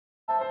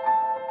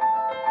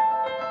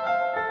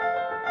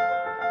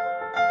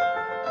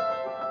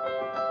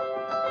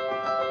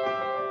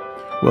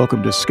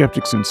Welcome to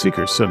Skeptics and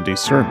Seekers Sunday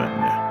Sermon.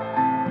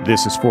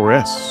 This is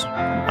 4S.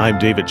 I'm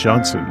David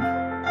Johnson.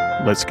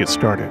 Let's get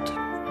started.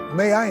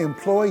 May I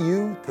implore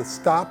you to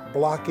stop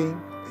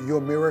blocking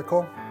your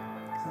miracle?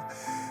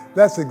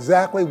 That's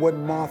exactly what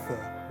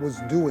Martha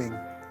was doing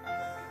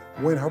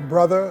when her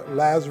brother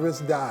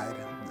Lazarus died.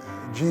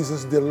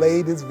 Jesus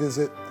delayed his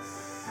visit.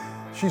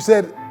 She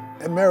said,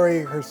 and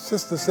Mary, her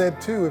sister, said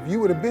too, if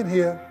you would have been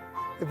here,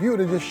 if you would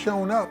have just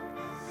shown up,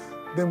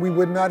 then we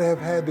would not have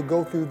had to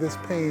go through this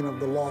pain of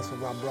the loss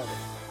of our brother.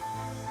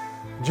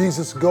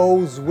 Jesus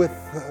goes with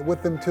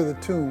them to the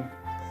tomb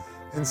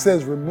and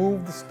says,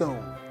 remove the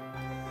stone.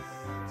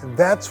 And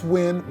that's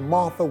when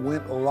Martha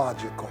went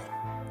logical.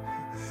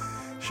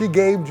 She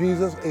gave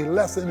Jesus a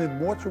lesson in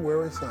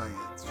mortuary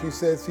science. She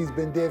says he's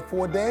been dead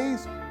 4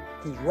 days,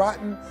 he's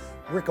rotten,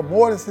 rigor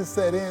mortis has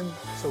set in,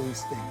 so he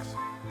stinks.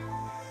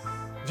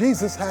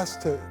 Jesus has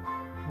to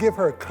give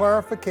her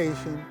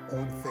clarification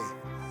on faith.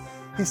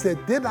 He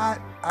said, did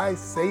I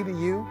say to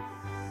you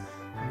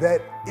that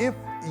if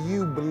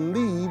you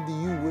believed,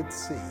 you would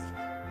see?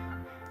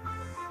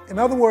 In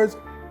other words,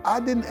 I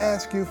didn't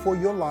ask you for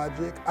your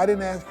logic. I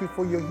didn't ask you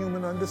for your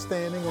human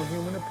understanding or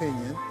human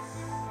opinion.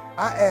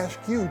 I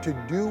asked you to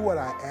do what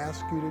I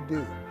asked you to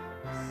do.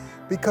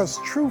 Because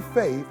true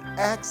faith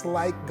acts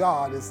like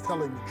God is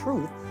telling the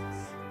truth,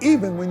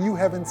 even when you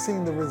haven't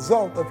seen the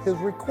result of his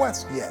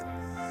request yet.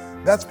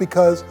 That's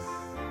because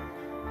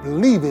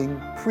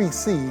believing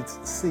precedes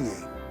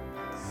seeing.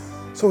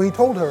 So he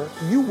told her,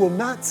 you will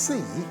not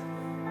see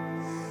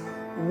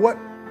what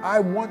I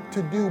want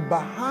to do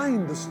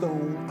behind the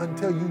stone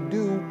until you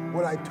do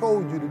what I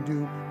told you to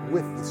do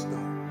with the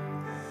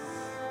stone.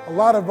 A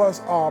lot of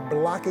us are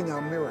blocking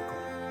our miracle.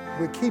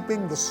 We're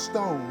keeping the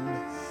stone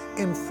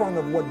in front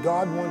of what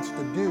God wants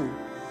to do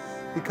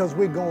because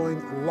we're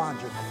going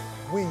logical.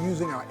 We're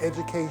using our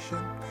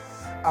education,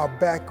 our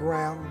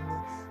background,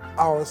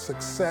 our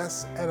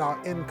success and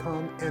our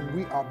income, and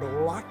we are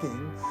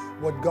blocking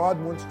what God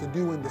wants to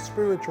do in the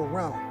spiritual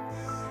realm.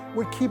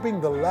 We're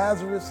keeping the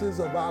Lazaruses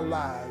of our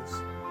lives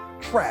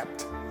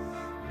trapped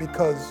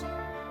because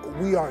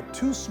we are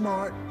too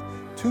smart,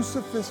 too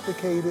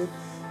sophisticated,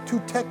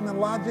 too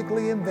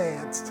technologically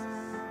advanced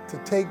to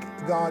take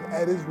God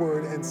at his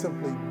word and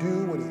simply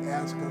do what he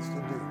asks us to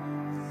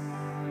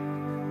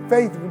do.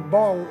 Faith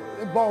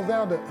boils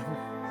down to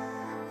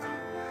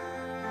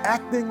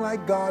acting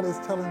like God is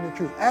telling the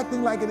truth,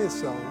 acting like it is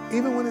so,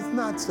 even when it's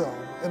not so,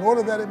 in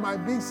order that it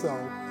might be so,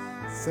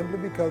 simply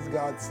because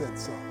God said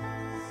so.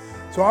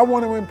 So I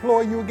want to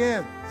implore you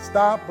again,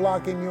 stop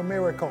blocking your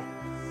miracle.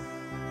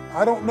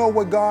 I don't know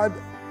what God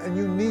and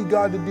you need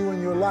God to do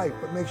in your life,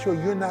 but make sure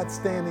you're not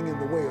standing in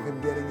the way of him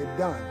getting it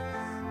done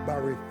by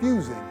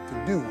refusing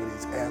to do what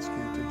he's asked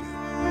you to do.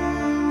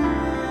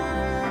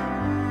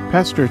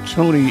 Pastor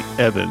Tony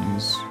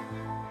Evans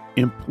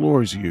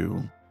implores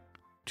you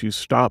to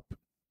stop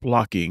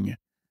blocking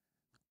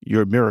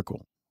your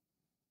miracle.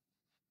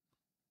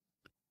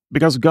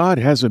 Because God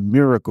has a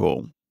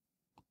miracle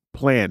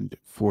planned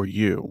for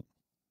you.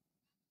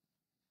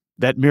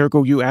 That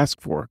miracle you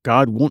ask for,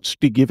 God wants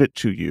to give it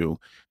to you,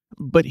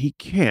 but he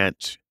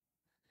can't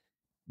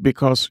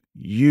because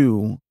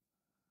you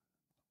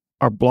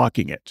are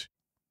blocking it.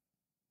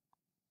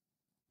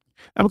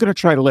 I'm going to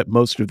try to let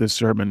most of this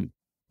sermon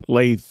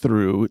play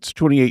through. It's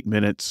 28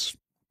 minutes,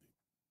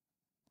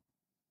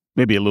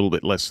 maybe a little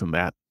bit less than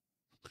that.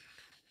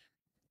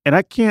 And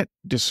I can't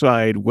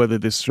decide whether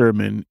this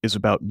sermon is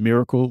about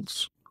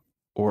miracles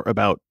or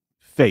about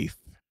faith.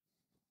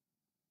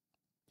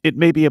 It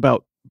may be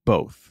about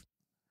both.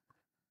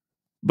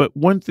 But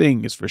one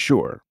thing is for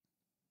sure.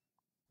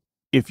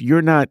 If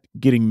you're not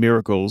getting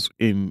miracles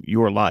in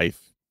your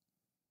life,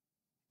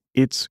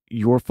 it's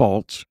your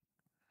fault.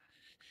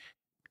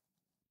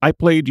 I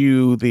played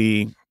you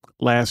the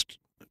last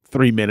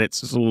 3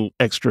 minutes. It's a little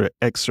extra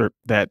excerpt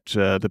that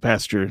the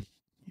pastor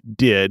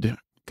did,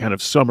 kind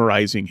of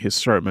summarizing his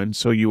sermon,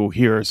 so you will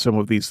hear some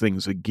of these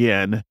things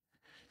again.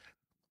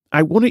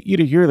 I wanted you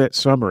to hear that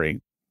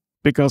summary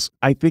because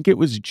I think it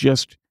was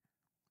just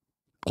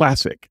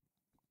classic.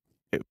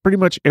 Pretty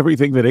much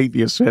everything that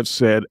atheists have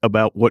said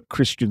about what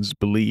Christians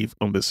believe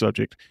on this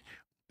subject,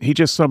 he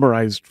just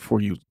summarized for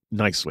you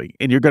nicely.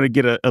 And you're going to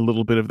get a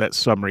little bit of that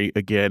summary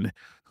again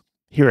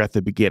here at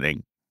the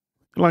beginning.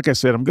 Like I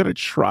said, I'm going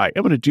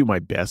to do my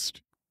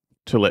best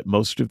to let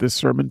most of this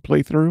sermon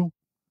play through.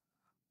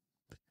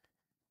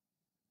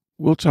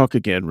 We'll talk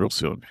again real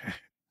soon.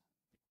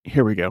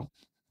 Here we go.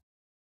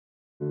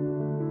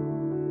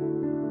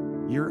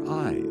 Your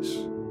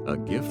eyes, a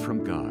gift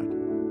from God.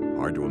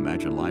 Hard to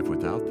imagine life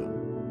without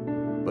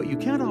them. But you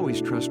can't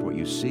always trust what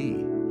you see.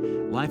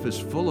 Life is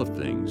full of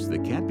things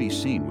that can't be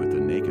seen with the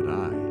naked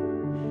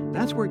eye.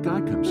 That's where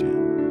God comes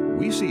in.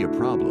 We see a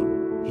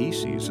problem, he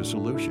sees a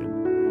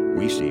solution.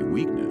 We see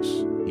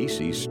weakness, he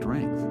sees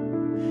strength.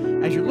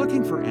 As you're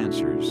looking for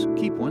answers,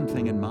 keep one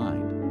thing in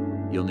mind.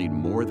 You'll need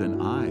more than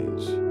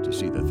eyes to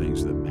see the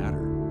things that matter.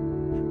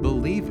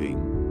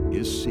 Believing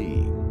is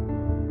seeing.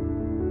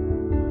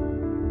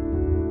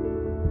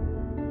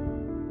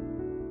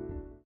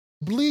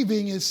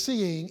 believing is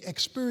seeing,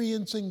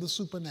 experiencing the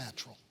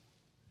supernatural.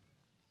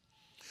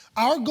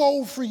 Our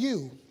goal for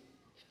you,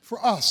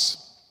 for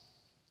us,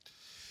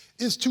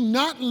 is to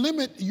not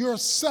limit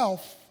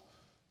yourself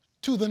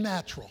to the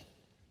natural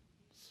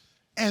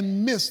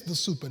and miss the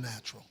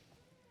supernatural.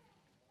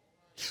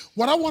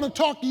 What I want to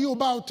talk to you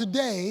about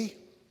today,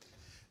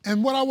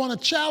 and what I want to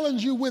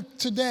challenge you with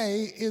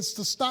today, is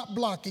to stop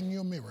blocking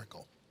your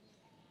miracle.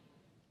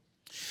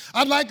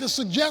 I'd like to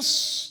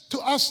suggest to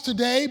us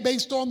today,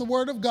 based on the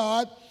Word of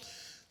God,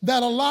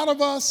 that a lot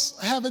of us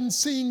haven't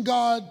seen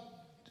God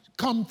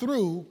come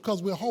through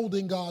because we're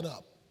holding God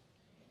up.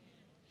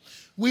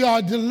 We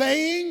are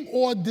delaying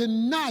or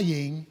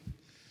denying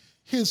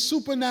His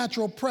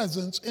supernatural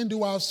presence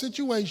into our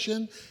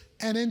situation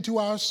and into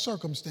our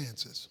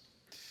circumstances.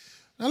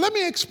 Now, let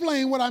me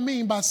explain what I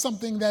mean by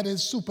something that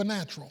is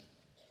supernatural.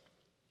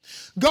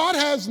 God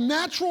has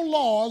natural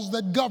laws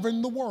that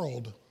govern the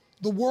world.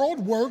 The world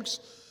works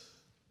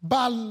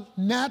by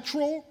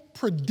natural,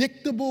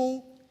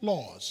 predictable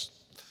laws.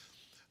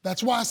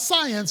 That's why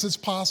science is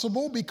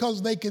possible,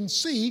 because they can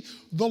see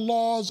the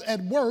laws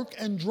at work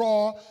and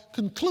draw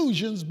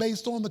conclusions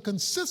based on the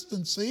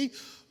consistency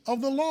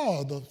of the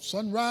law. The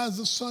sun rises,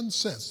 the sun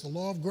sets. The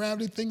law of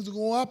gravity, things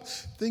go up,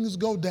 things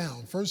go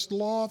down. First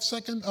law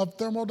of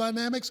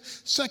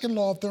thermodynamics, second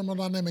law of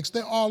thermodynamics.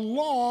 There are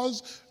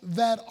laws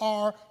that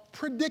are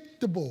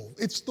predictable.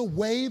 It's the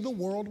way the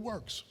world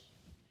works.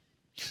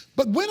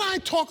 But when I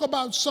talk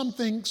about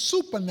something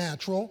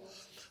supernatural,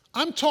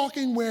 I'm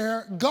talking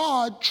where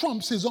God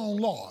trumps his own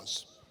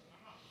laws.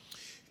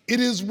 It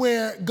is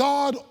where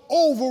God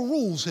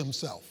overrules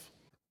himself.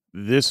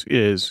 This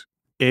is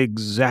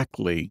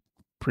exactly,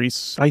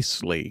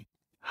 precisely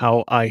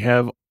how I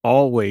have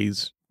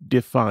always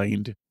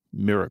defined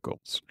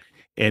miracles.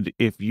 And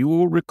if you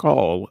will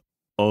recall,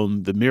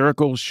 on the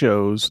miracle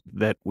shows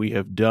that we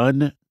have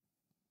done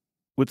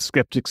with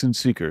Skeptics and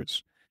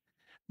Seekers,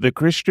 the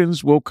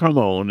Christians will come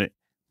on,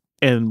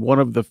 and one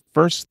of the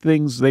first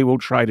things they will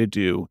try to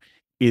do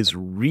is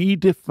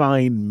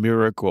redefine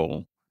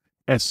miracle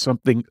as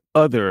something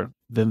other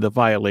than the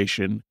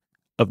violation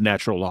of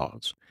natural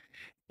laws.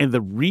 And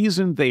the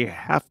reason they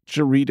have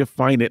to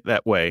redefine it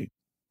that way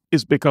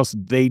is because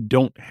they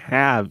don't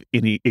have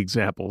any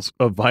examples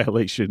of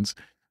violations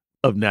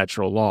of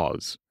natural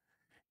laws.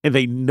 And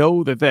they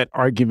know that that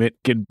argument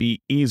can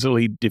be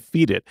easily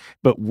defeated.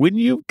 But when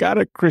you've got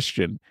a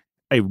Christian,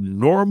 a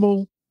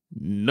normal,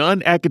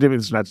 non-academic,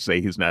 it's not to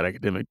say he's not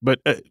academic, but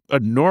a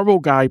normal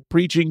guy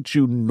preaching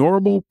to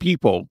normal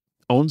people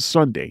on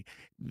Sunday,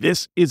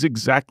 this is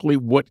exactly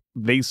what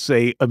they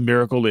say a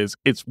miracle is.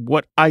 It's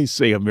what I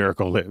say a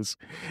miracle is.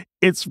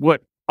 It's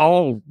what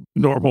all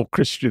normal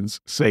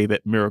Christians say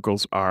that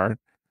miracles are.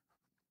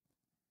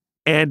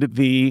 And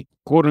the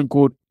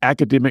quote-unquote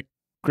academic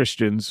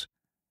Christians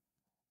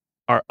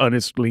are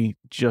honestly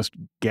just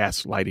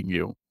gaslighting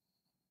you.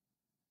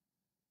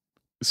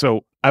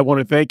 So I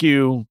want to thank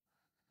you,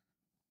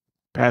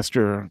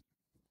 Pastor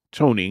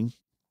Tony,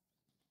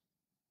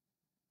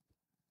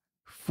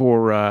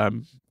 for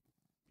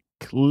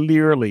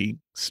clearly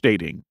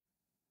stating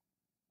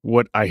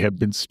what I have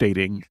been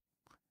stating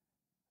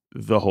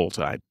the whole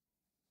time.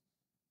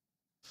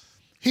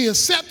 He has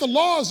set the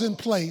laws in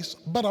place,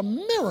 but a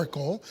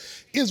miracle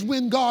is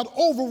when God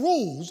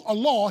overrules a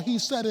law he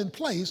set in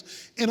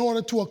place in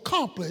order to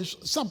accomplish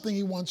something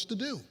he wants to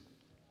do.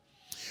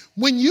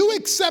 When you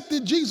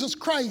accepted Jesus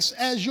Christ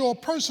as your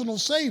personal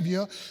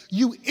Savior,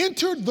 you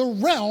entered the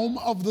realm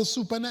of the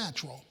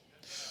supernatural,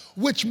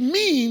 which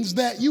means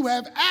that you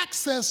have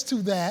access to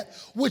that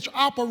which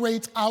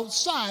operates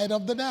outside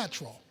of the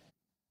natural.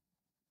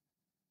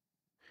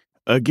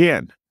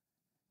 Again,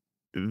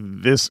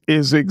 this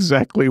is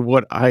exactly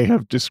what I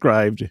have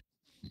described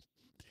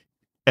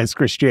as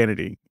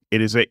Christianity.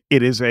 It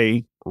is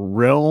a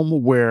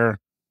realm where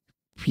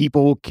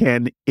people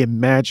can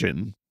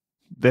imagine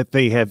that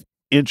they have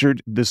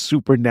entered the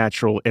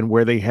supernatural and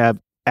where they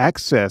have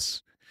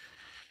access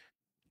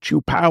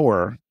to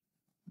power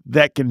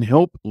that can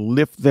help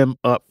lift them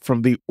up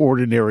from the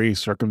ordinary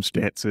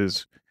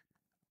circumstances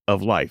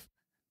of life.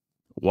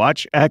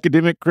 Watch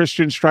academic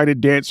Christians try to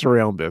dance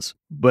around this,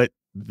 but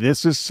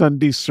this is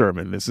Sunday's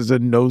sermon. This is a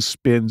no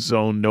spin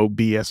zone, no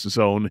BS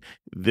zone.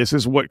 This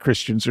is what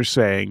Christians are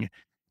saying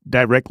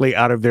directly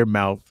out of their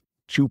mouth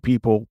to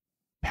people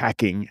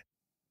packing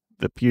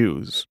the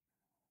pews.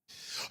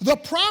 The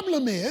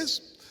problem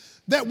is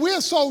that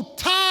we're so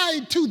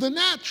tied to the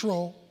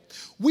natural,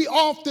 we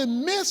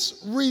often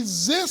miss,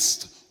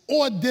 resist,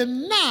 or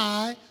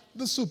deny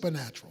the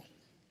supernatural.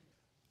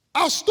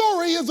 Our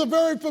story is a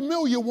very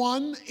familiar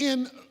one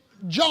in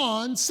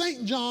John,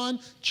 St. John,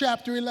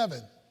 chapter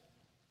 11.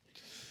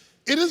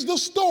 It is the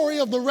story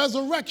of the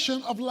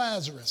resurrection of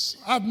Lazarus.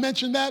 I've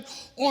mentioned that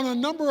on a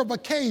number of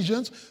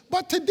occasions,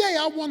 but today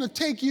I want to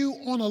take you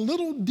on a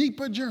little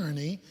deeper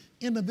journey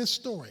into this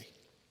story.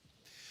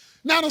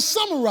 Now, to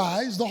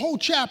summarize, the whole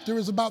chapter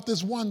is about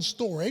this one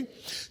story.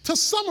 To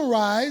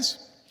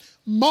summarize,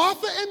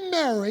 Martha and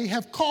Mary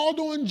have called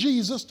on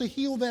Jesus to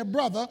heal their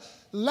brother,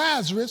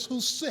 Lazarus,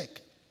 who's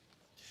sick.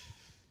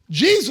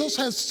 Jesus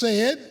has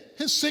said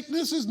his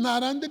sickness is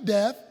not unto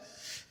death,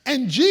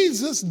 and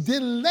Jesus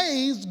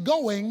delays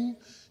going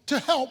to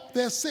help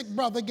their sick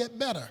brother get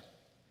better.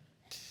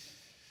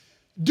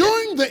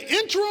 During the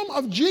interim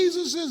of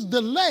Jesus'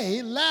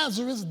 delay,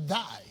 Lazarus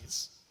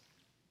dies.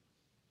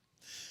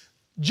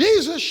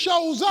 Jesus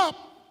shows up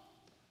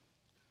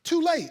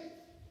too late.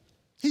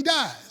 He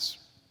dies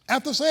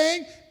after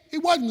saying he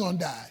wasn't going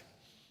to die,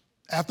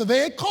 after they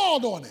had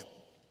called on him.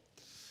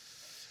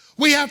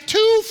 We have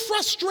two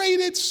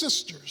frustrated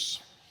sisters.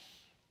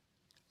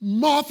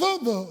 Martha,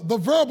 the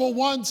verbal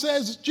one,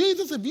 says,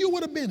 Jesus, if you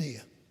would have been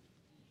here,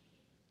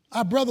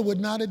 our brother would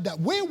not have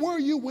died. Where were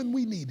you when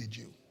we needed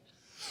you?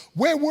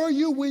 Where were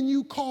you when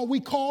we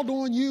called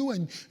on you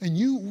and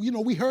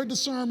we heard the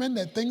sermon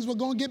that things were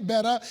going to get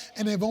better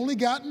and they've only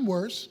gotten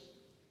worse?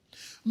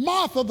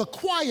 Martha, the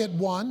quiet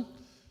one,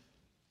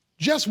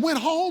 just went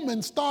home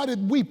and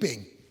started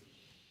weeping.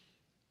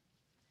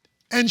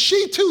 And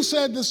she too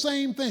said the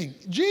same thing.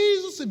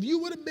 Jesus, if you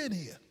would have been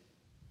here,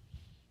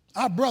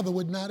 our brother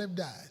would not have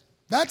died.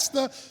 That's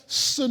the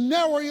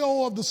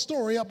scenario of the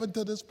story up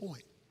until this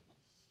point.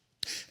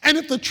 And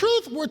if the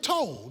truth were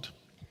told,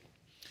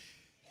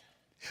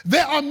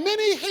 there are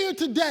many here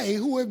today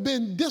who have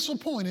been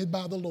disappointed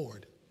by the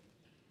Lord.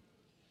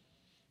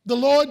 The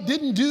Lord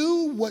didn't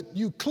do what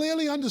you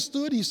clearly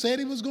understood he said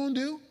he was going to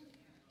do.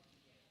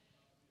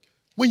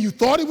 When you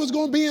thought he was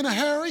going to be in a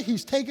hurry,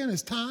 he's taking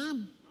his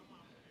time.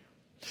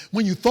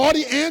 When you thought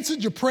he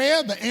answered your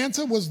prayer, the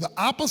answer was the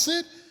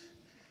opposite.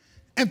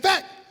 In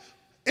fact,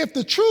 if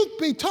the truth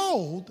be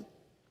told,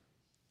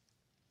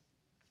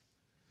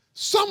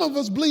 some of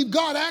us believe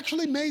God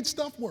actually made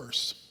stuff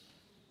worse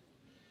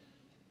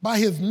by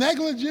his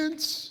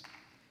negligence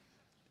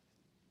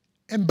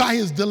and by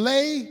his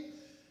delay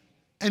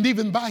and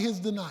even by his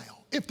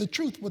denial, if the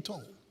truth were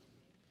told.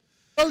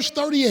 Verse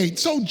 38,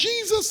 so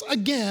Jesus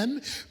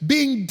again,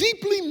 being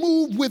deeply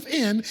moved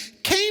within,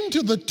 came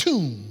to the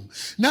tomb.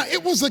 Now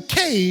it was a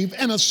cave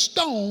and a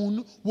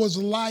stone was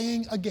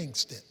lying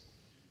against it.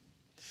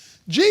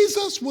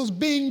 Jesus was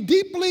being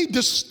deeply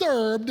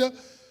disturbed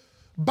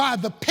by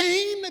the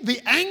pain, the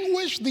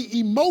anguish, the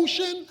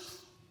emotion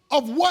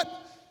of what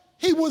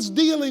he was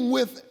dealing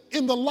with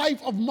in the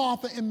life of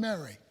Martha and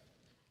Mary.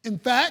 In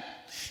fact,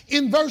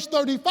 in verse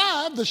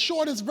 35, the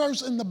shortest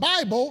verse in the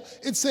Bible,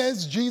 it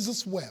says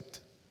Jesus wept.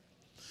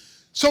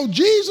 So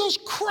Jesus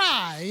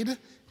cried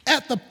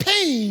at the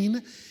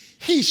pain.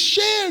 He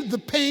shared the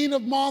pain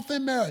of Martha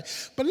and Mary.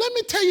 But let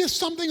me tell you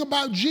something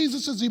about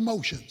Jesus'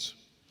 emotions.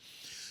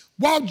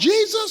 While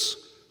Jesus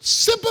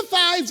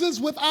sympathizes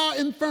with our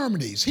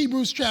infirmities,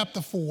 Hebrews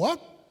chapter 4,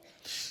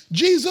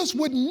 Jesus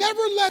would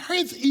never let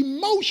his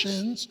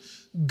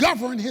emotions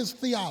govern his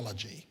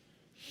theology.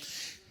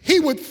 He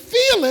would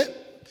feel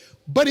it,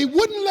 but he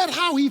wouldn't let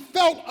how he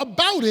felt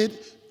about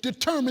it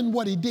determine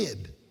what he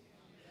did.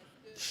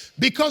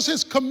 Because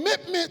his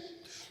commitment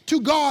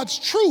to God's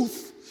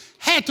truth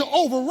had to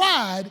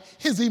override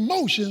his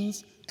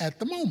emotions at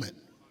the moment.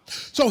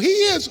 So he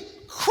is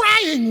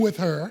crying with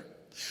her,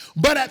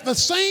 but at the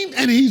same,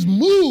 and he's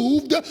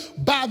moved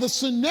by the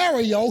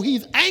scenario,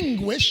 he's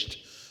anguished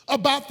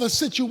about the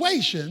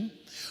situation,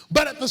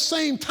 but at the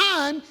same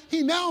time,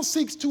 he now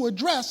seeks to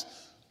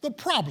address the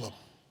problem.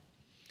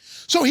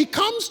 So he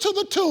comes to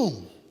the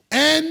tomb,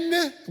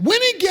 and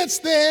when he gets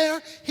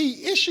there,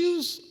 he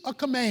issues a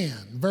command.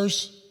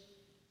 Verse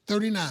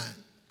 39.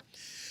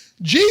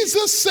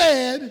 Jesus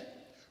said,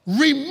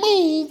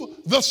 remove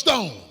the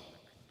stone.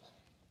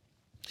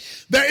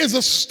 There is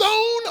a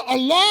stone, a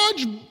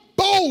large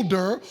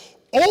boulder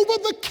over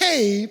the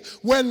cave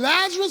where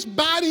Lazarus'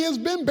 body has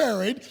been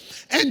buried,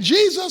 and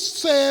Jesus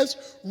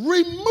says,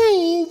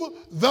 remove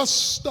the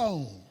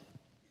stone.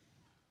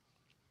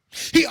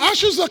 He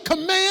ushers a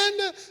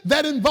command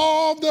that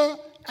involved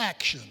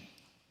action.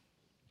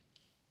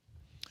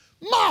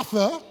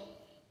 Martha,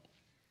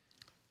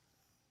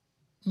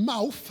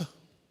 mouth,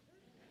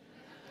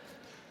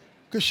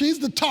 because she's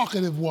the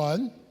talkative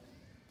one,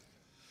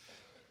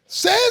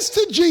 says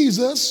to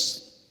Jesus,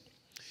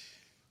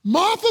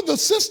 Martha, the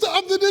sister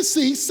of the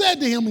deceased, said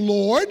to him,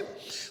 Lord,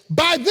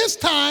 by this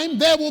time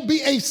there will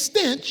be a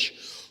stench,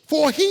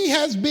 for he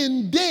has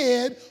been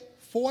dead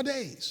 4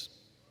 days.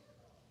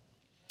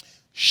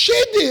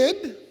 She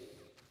did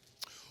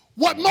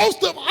what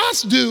most of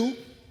us do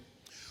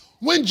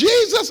when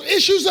Jesus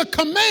issues a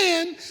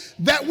command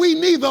that we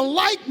neither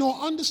like nor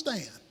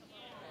understand.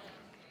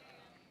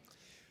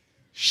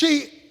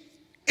 She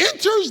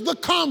enters the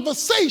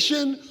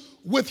conversation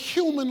with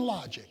human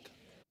logic.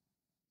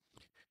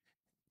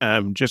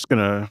 I'm just going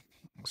to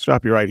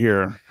stop you right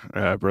here,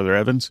 Brother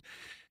Evans.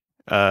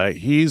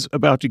 He's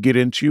about to get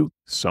into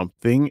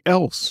something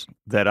else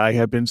that I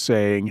have been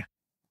saying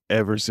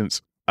ever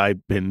since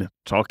I've been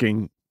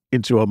talking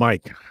into a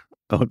mic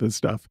on this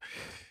stuff.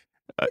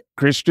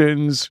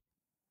 Christians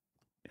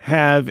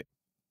have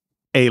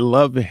a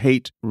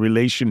love-hate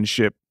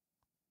relationship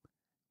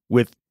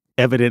with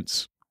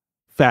evidence,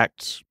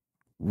 facts,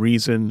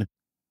 reason,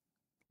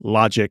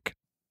 logic.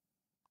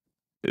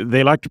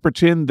 They like to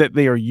pretend that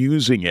they are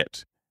using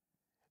it,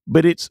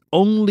 but it's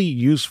only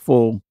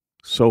useful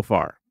so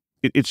far.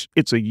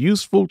 It's a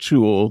useful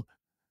tool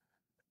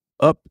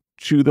up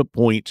to the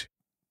point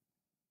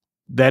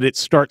that it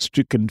starts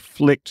to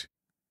conflict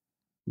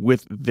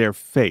with their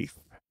faith.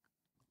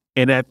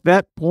 And at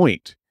that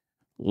point,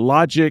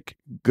 logic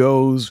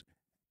goes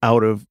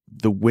out of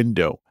the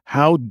window.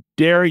 How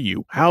dare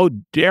you? How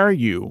dare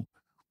you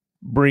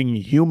bring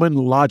human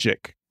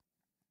logic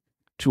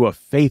to a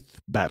faith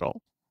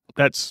battle?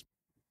 That's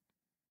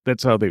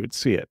how they would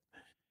see it.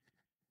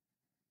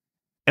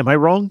 Am I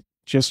wrong?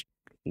 Just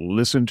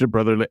listen to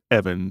Brother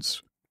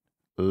Evans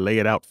lay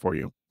it out for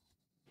you.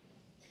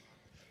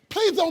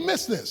 Please don't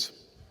miss this.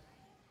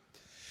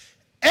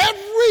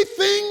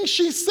 Everything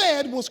she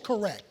said was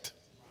correct.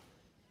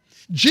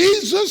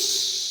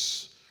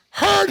 Jesus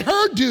heard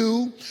her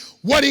do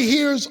what he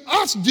hears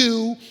us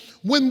do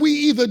when we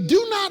either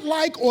do not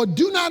like or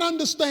do not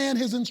understand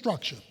his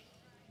instruction.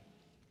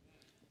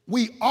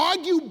 We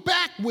argue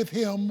back with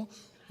him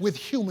with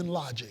human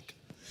logic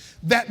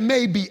that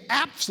may be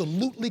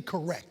absolutely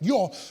correct.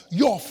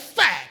 Your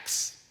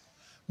facts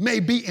may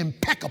be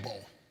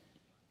impeccable.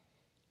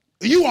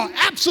 You are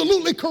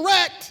absolutely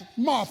correct,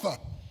 Martha.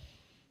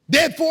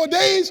 Dead 4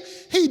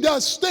 days, he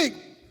does stink.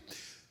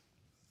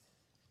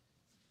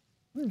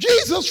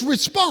 Jesus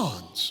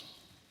responds.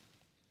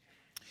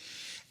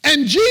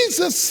 And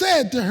Jesus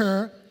said to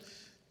her,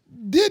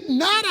 did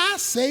not I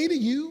say to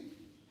you?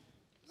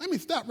 Let me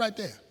stop right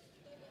there.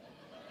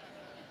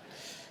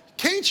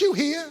 Can't you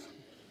hear?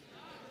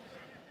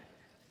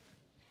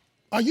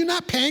 Are you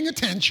not paying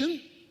attention?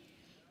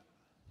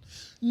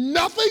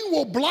 Nothing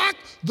will block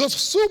the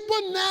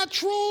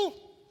supernatural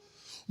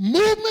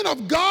movement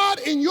of God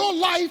in your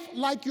life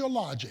like your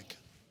logic,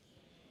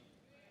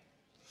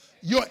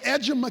 your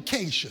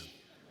education.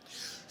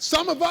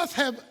 Some of us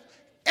have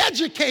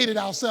educated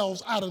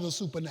ourselves out of the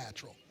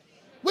supernatural.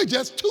 We're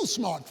just too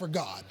smart for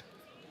God,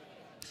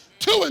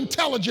 too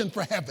intelligent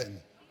for heaven,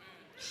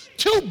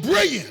 too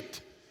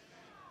brilliant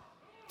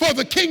for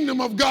the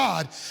kingdom of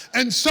God.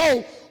 And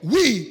so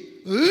we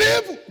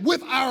live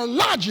with our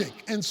logic,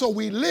 and so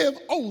we live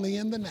only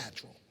in the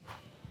natural.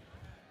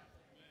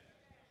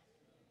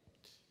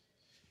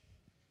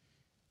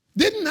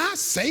 Didn't I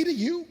say to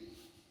you?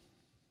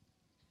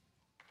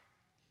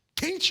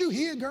 Can't you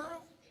hear,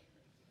 girl?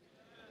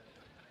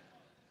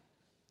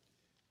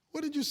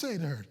 What did you say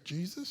to her,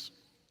 Jesus?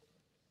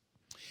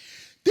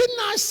 Didn't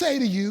I say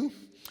to you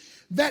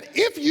that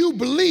if you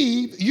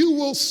believe, you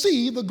will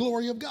see the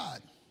glory of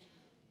God?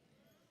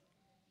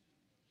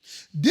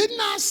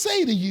 Didn't I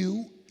say to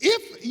you,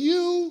 if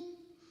you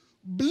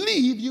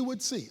believe, you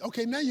would see?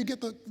 Okay, now you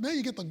get the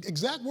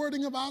exact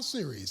wording of our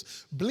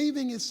series.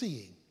 Believing is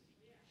seeing.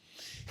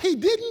 He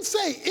didn't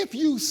say, if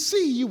you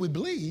see, you would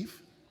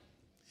believe.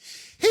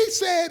 He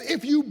said,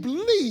 if you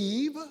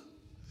believe,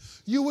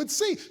 you would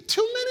see.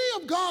 Too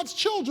many of God's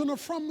children are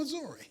from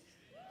Missouri.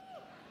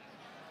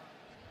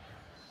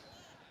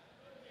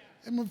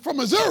 And from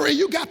Missouri,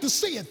 you got to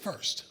see it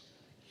first.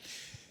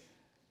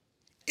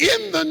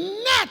 In the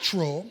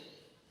natural,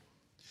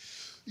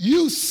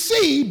 you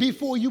see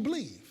before you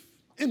believe.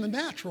 In the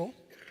natural.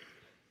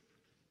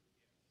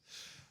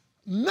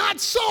 Not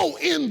so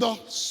in the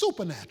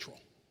supernatural.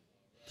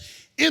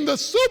 In the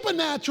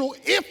supernatural,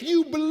 if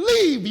you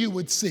believe, you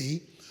would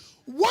see.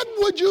 What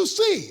would you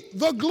see?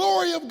 The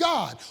glory of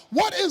God.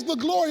 What is the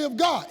glory of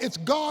God? It's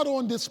God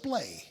on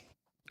display.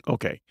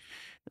 Okay.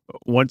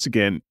 Once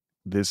again,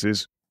 this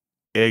is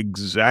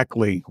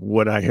exactly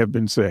what I have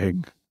been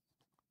saying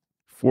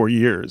for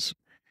years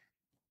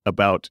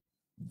about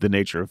the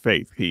nature of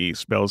faith. He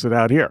spells it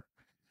out here.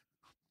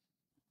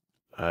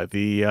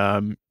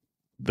 The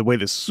way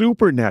the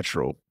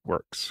supernatural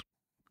works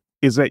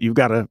is that you've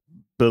got to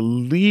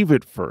believe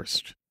it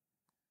first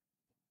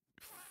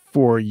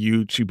for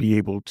you to be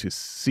able to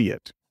see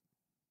it.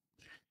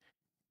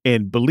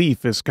 And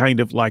belief is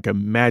kind of like a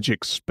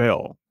magic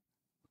spell.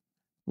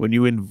 When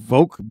you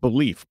invoke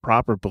belief,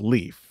 proper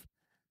belief,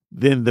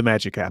 then the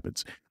magic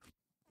happens.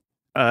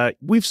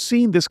 We've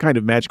seen this kind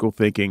of magical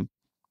thinking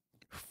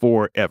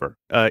forever.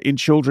 In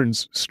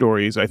children's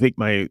stories, I think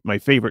my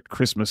favorite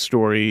Christmas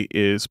story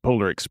is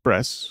Polar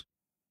Express.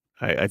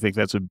 I think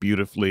that's a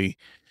beautifully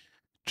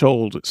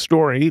told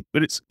story,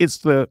 but it's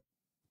the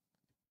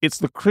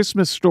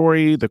Christmas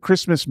story, the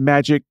Christmas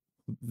magic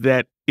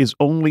that is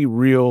only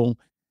real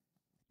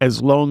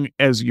as long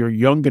as you're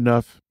young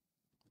enough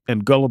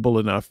and gullible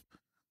enough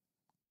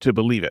to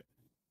believe it.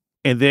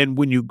 And then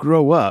when you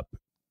grow up,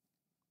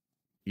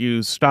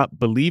 you stop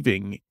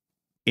believing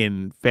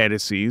in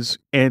fantasies,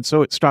 and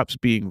so it stops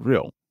being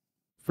real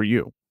for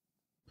you.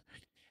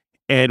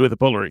 And with the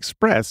Polar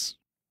Express,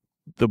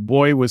 the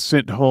boy was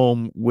sent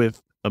home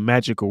with a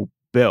magical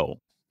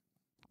bell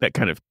that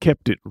kind of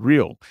kept it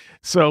real.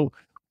 So,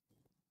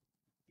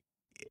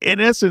 in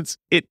essence,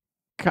 it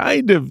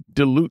kind of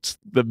dilutes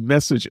the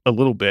message a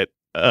little bit,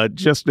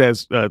 just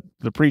as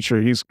the preacher,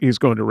 he's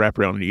going to wrap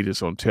around and eat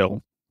his own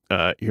tail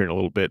here in a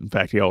little bit. In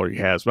fact, he already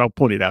has, but I'll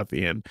point it out at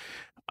the end.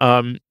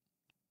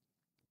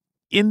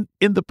 In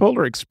the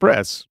Polar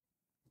Express,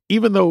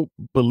 even though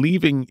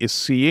believing is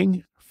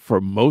seeing for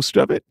most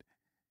of it,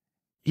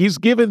 he's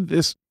given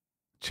this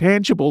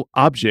tangible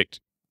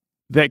object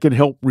that can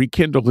help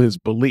rekindle his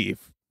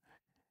belief.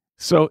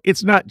 So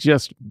it's not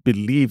just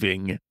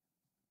believing.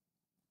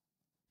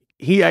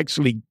 He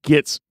actually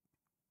gets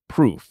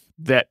proof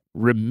that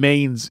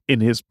remains in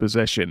his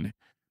possession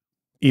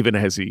even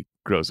as he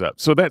grows up.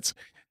 So but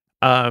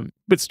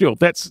still,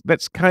 that's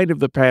kind of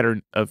the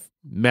pattern of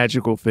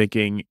magical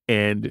thinking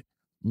and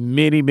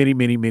many, many,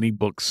 many, many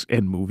books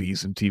and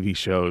movies and TV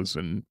shows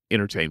and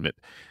entertainment.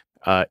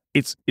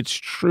 It's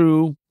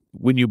true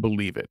when you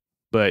believe it,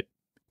 but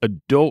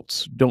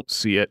adults don't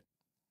see it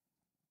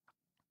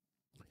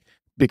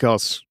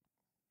because,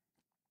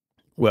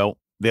 well,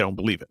 they don't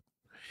believe it.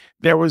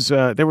 There was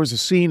a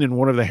scene in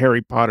one of the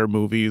Harry Potter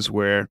movies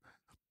where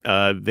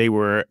they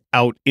were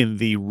out in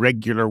the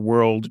regular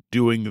world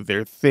doing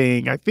their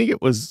thing. I think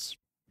it was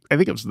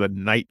the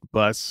night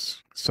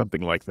bus,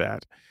 something like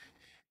that.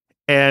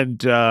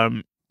 And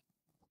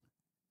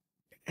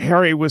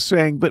Harry was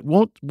saying, "But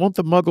won't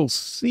the Muggles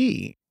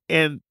see?"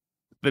 And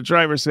the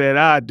driver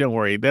said, don't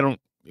worry, they don't.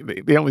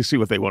 They only see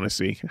what they want to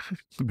see.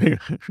 they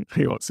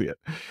won't see it.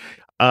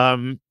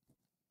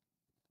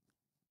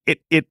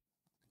 It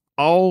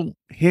all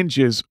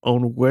hinges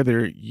on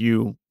whether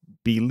you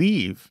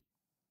believe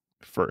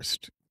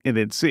first and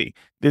then see.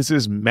 This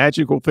is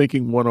Magical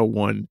Thinking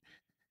 101.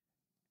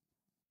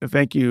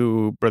 Thank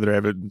you, Brother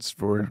Evans,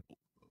 for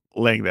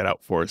laying that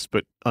out for us.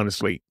 But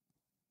honestly,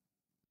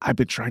 I've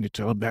been trying to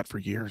tell him that for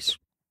years.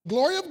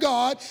 Glory of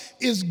God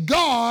is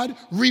God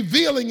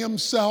revealing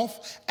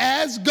himself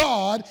as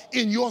God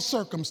in your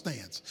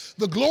circumstance.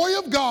 The glory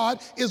of God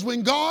is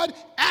when God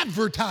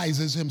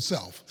advertises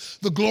himself.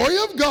 The glory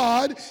of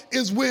God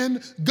is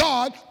when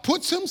God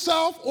puts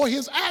himself or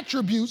his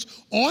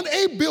attributes on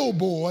a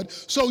billboard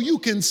so you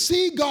can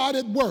see God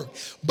at work.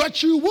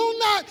 But you will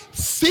not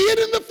see it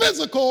in the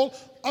physical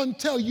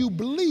until you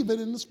believe it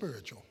in the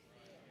spiritual.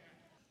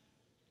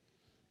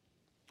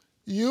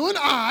 You and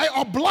I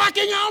are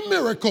blocking our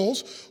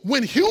miracles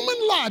when human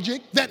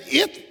logic, that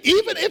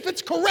even if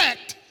it's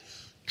correct,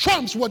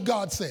 trumps what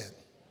God said.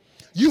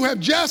 You have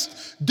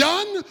just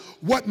done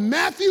what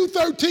Matthew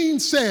 13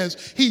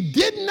 says. He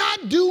did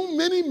not do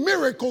many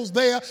miracles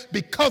there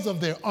because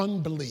of their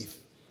unbelief.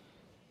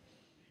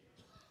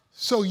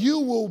 So you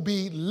will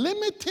be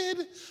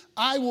limited.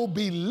 I will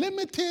be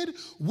limited.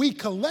 We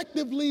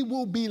collectively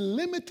will be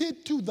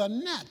limited to the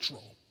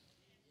natural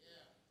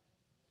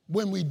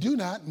when we do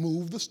not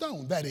move the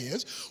stone. That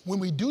is, when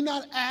we do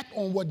not act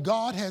on what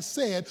God has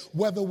said,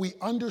 whether we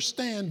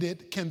understand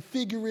it, can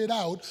figure it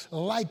out,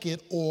 like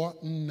it or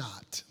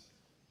not.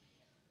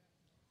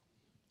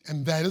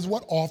 And that is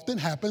what often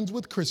happens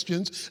with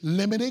Christians,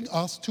 limiting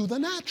us to the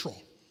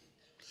natural.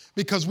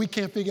 Because we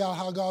can't figure out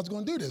how God's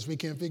going to do this. We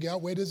can't figure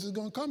out where this is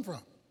going to come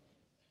from.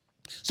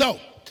 So,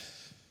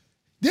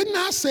 didn't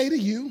I say to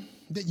you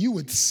that you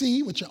would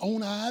see with your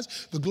own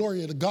eyes the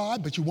glory of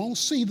God, but you won't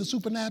see the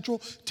supernatural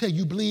till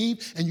you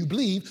believe, and you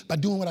believe by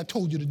doing what I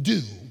told you to do?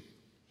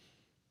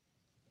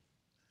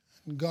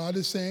 And God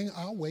is saying,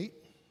 I'll wait.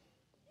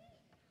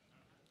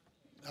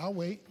 I'll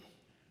wait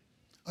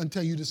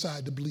until you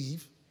decide to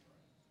believe.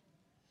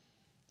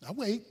 I'll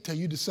wait till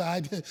you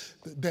decide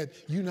that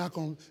you're not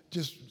going to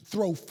just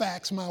throw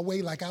facts my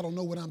way like I don't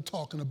know what I'm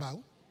talking about.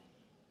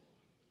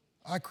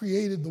 I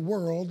created the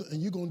world, and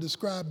you're going to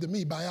describe to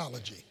me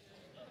biology.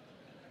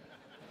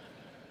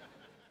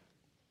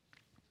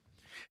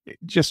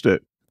 Just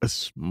a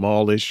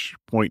smallish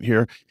point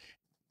here.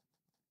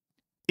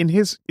 In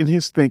his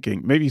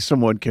thinking, maybe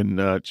someone can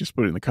just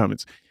put it in the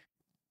comments.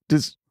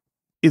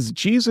 Is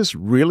Jesus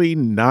really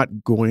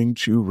not going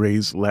to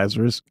raise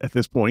Lazarus at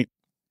this point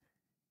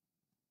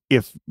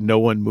if no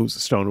one moves the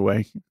stone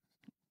away?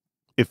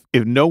 If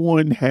no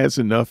one has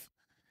enough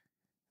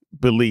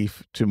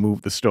belief to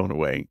move the stone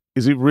away,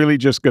 is he really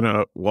just going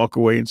to walk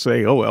away and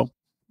say, "Oh well,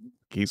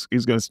 he's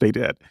going to stay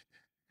dead"?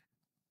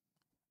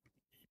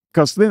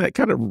 Because then that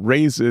kind of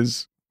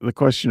raises the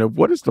question of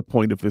what is the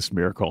point of this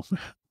miracle?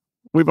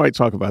 We might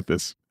talk about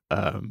this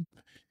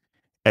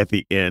at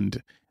the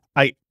end.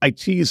 I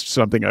teased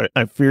something.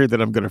 I fear that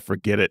I'm going to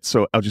forget it,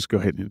 so I'll just go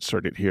ahead and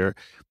insert it here.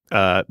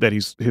 That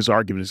his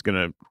argument is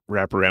going to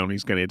wrap around.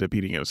 He's going to end up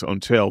eating his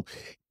own tail.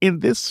 In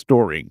this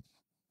story,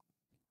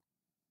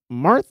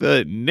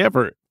 Martha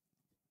never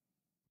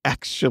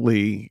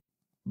actually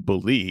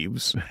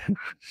believes.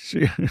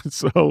 She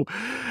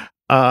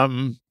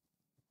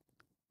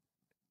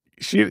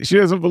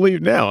doesn't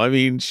believe now. I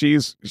mean,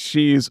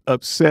 she's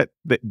upset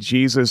that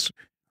Jesus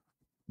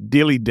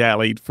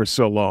dilly-dallied for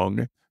so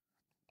long.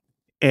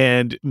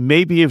 And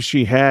maybe if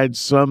she had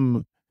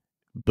some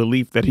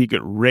belief that he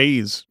could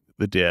raise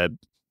the dead,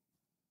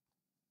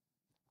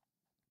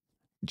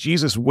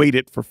 Jesus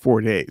waited for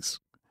 4 days.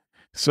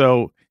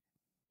 So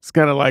it's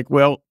kind of like,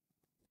 well,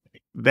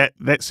 that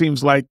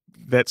seems like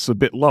that's a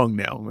bit long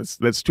now.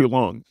 That's too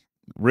long.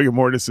 Rigor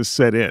mortis is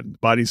set in.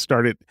 Body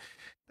started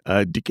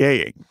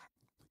decaying.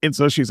 And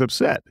so she's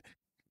upset,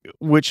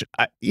 which,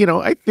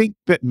 I think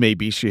that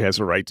maybe she has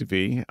a right to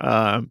be.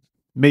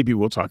 Maybe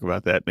we'll talk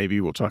about that. Maybe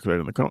we'll talk about it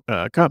in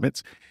the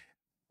comments.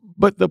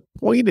 But the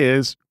point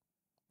is,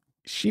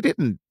 she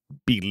didn't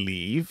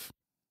believe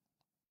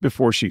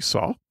before she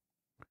saw.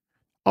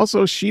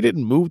 Also, she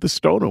didn't move the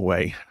stone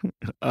away.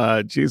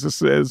 Jesus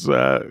says,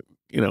 move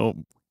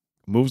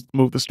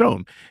the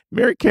stone.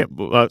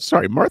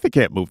 Martha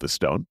can't move the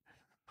stone.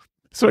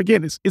 So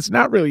again, it's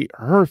not really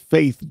her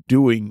faith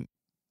doing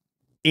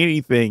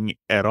anything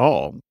at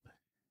all.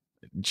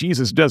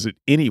 Jesus does it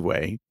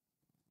anyway.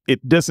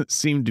 It doesn't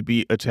seem to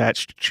be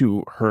attached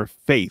to her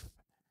faith.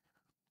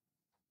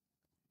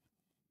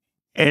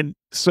 And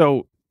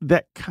so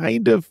that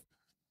kind of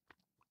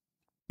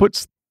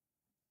puts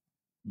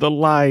the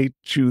lie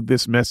to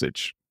this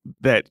message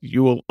that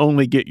you will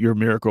only get your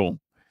miracle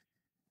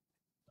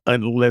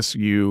unless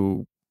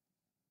you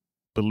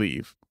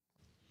believe.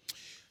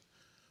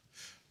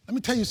 Let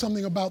me tell you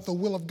something about the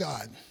will of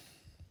God.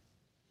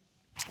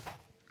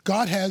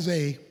 God has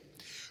a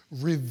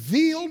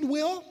revealed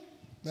will.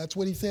 That's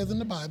what he says in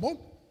the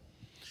Bible.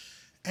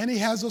 And he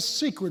has a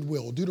secret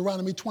will.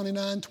 Deuteronomy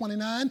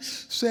 29:29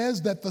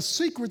 says that the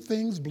secret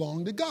things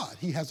belong to God.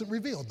 He hasn't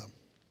revealed them.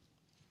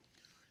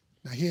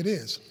 Now here it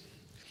is.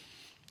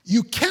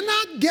 You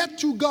cannot get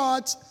to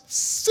God's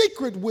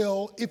secret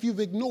will if you've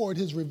ignored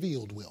his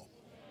revealed will.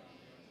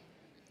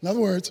 In other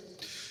words,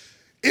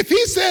 if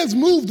he says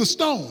move the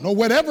stone or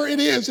whatever it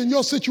is in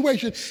your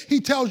situation he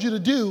tells you to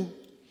do,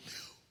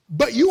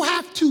 but you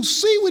have to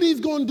see what he's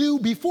going to do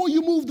before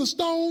you move the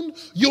stone,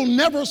 you'll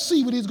never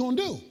see what he's going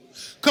to do.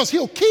 Because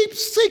he'll keep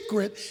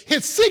secret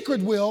his secret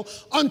will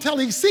until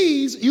he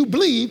sees you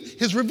believe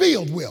his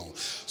revealed will.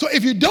 So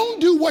if you don't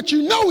do what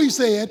you know he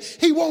said,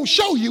 he won't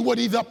show you what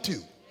he's up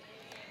to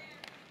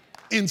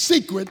in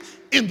secret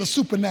in the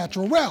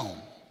supernatural realm.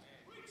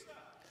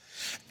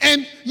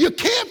 And you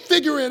can't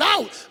figure it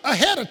out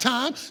ahead of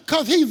time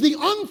because he's the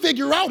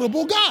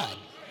unfigure-outable God.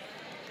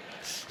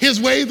 His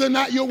ways are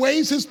not your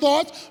ways. His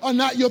thoughts are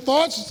not your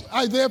thoughts.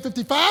 Isaiah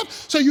 55.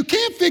 So you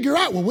can't figure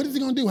out, well, what is he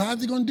going to do? How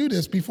is he going to do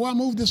this? Before I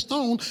move this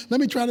stone, let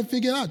me try to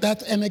figure it out.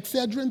 That's an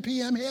Excedrin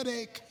PM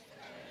headache.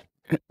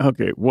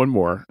 Okay, one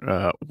more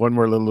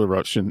little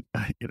interruption.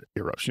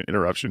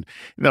 And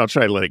then I'll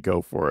try to let it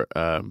go for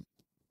a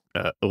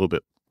little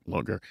bit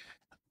longer.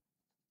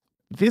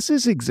 This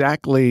is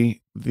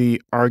exactly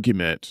the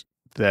argument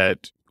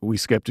that we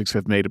skeptics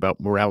have made about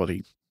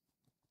morality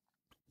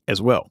as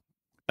well.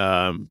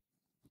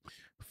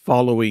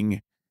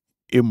 Following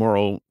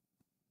immoral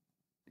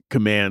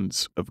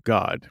commands of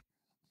God.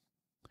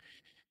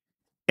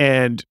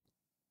 And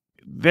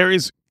there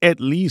is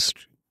at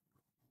least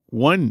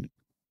one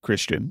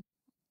Christian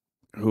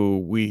who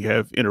we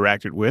have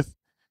interacted with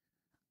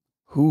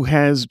who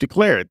has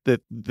declared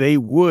that they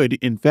would,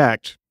 in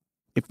fact,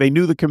 if they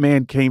knew the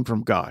command came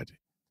from God,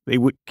 they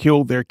would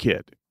kill their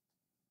kid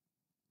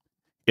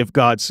if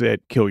God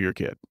said, kill your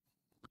kid.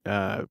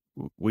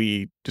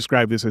 We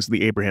describe this as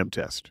the Abraham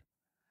test.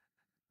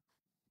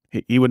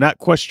 He would not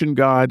question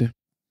God.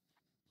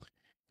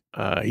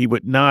 He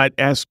would not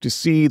ask to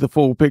see the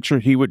full picture.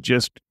 He would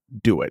just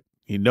do it.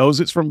 He knows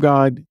it's from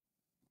God.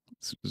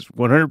 He's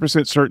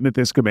 100% certain that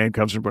this command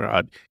comes from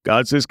God.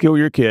 God says, kill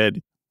your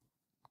kid.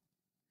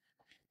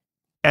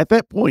 At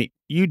that point,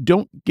 you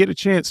don't get a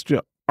chance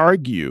to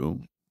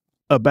argue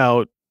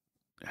about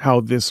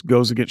how this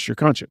goes against your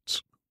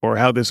conscience or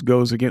how this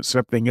goes against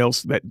something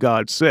else that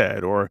God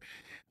said or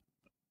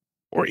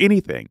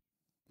anything,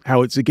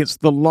 how it's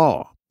against the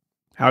law.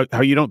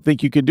 How you don't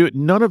think you can do it.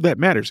 None of that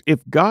matters.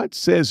 If God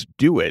says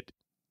do it,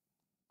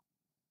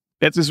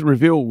 that's his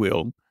revealed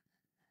will,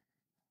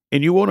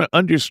 and you want to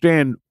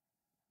understand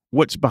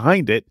what's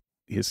behind it,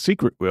 his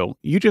secret will,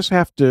 you just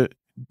have to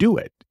do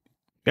it.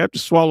 You have to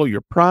swallow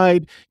your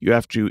pride. You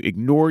have to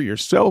ignore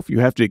yourself. You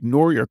have to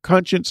ignore your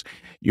conscience.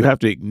 You have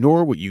to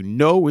ignore what you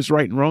know is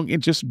right and wrong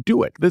and just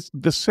do it.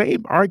 The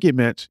same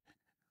argument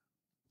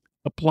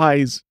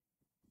applies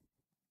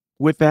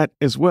with that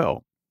as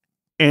well.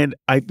 And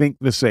I think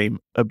the same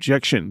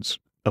objections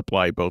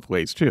apply both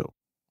ways too.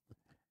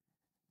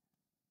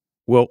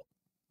 Well,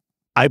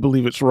 I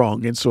believe it's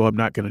wrong, and so I'm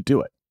not going to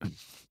do it.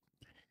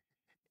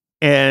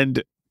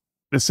 And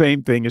the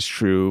same thing is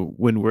true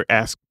when we're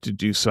asked to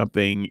do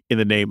something in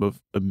the name of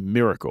a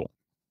miracle.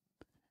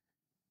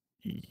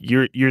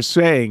 You're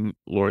saying,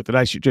 Lord, that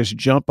I should just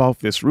jump off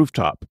this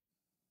rooftop.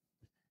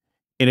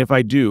 And if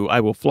I do, I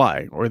will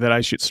fly, or that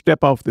I should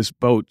step off this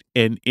boat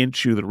and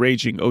into the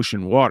raging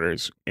ocean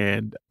waters,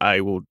 and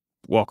I will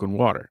walk on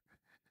water.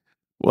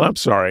 Well, I'm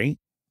sorry.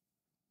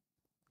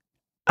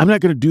 I'm not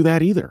going to do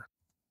that either.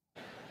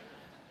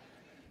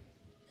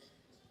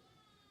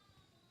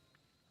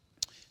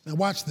 Now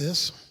watch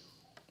this.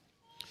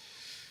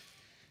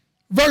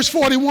 Verse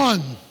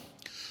 41.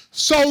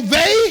 So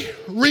they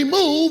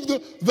removed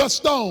the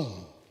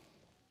stone.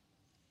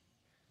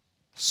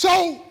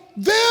 So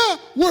there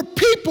were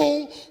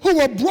people who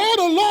were brought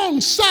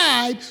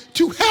alongside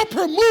to help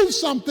her move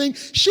something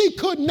she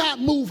could not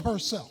move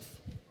herself.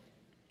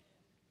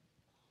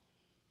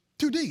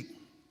 Too deep.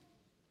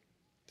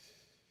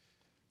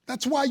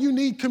 That's why you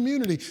need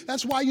community.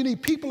 That's why you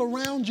need people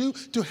around you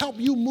to help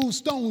you move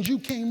stones you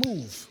can't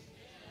move.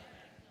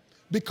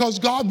 Because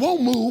God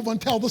won't move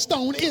until the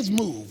stone is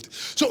moved.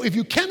 So if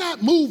you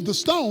cannot move the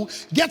stone,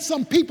 get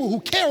some people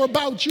who care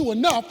about you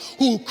enough,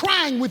 who are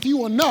crying with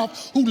you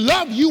enough, who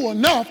love you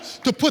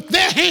enough to put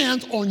their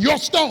hands on your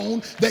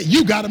stone that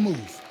you got to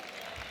move.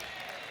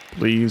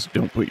 Please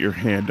don't put your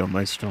hand on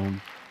my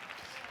stone.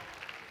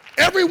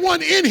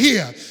 Everyone in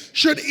here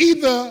should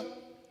either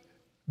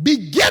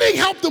be getting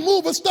help to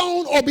move a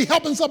stone or be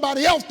helping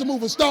somebody else to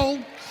move a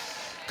stone.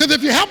 Because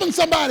if you're helping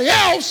somebody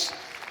else,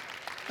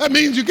 that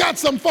means you got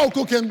some folk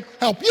who can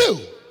help you.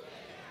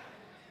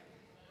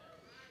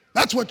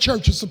 That's what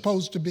church is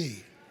supposed to be.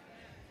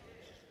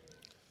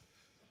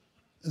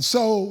 And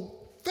so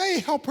they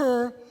help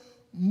her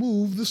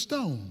move the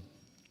stone.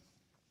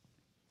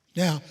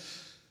 Now,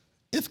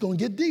 it's going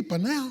to get deeper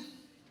now.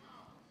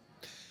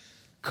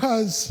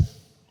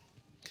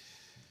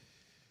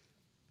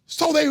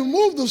 So they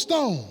removed the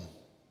stone.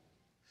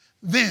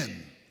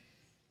 Then,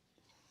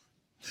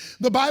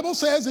 the Bible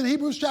says in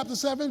Hebrews chapter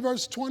 7,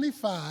 verse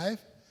 25,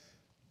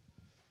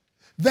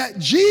 that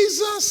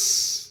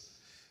Jesus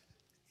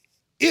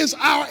is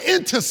our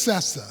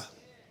intercessor.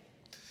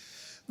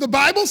 The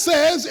Bible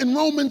says in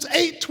Romans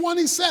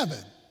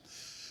 8:27,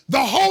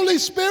 the Holy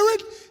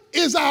Spirit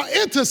is our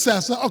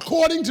intercessor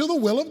according to the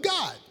will of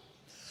God.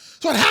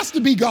 So it has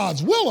to be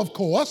God's will, of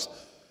course.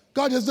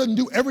 God just doesn't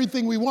do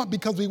everything we want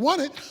because we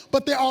want it,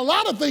 but there are a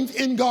lot of things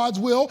in God's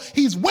will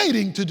he's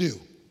waiting to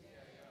do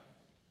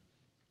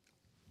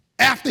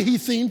after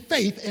he's seen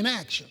faith in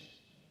action.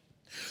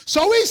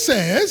 So he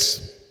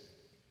says,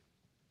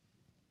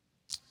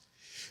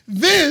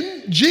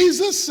 then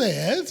Jesus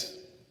said,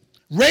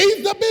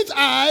 raised up his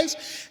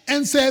eyes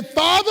and said,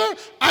 Father,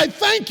 I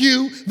thank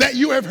you that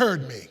you have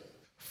heard me.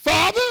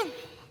 Father,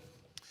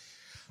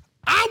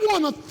 I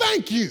want to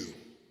thank you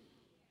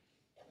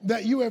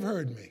that you have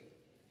heard me.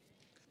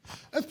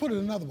 Let's put it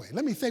another way.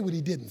 Let me say what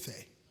he didn't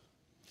say.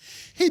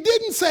 He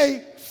didn't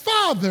say,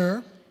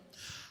 Father,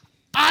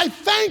 I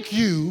thank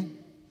you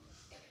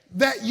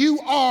that you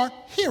are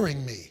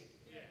hearing me.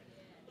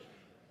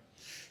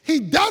 He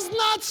does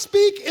not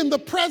speak in the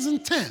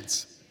present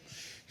tense.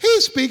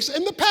 He speaks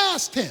in the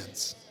past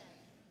tense.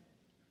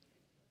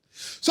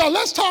 So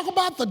let's talk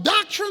about the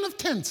doctrine of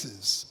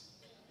tenses.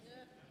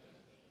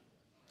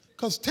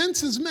 Because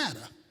tenses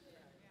matter.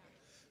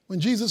 When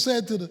Jesus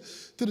said to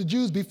the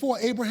Jews, before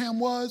Abraham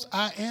was,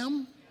 I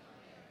am,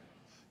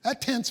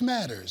 that tense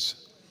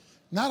matters.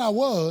 Not I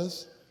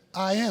was,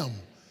 I am,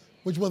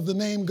 which was the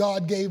name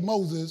God gave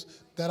Moses,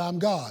 that I'm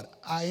God.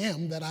 I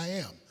am that I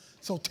am.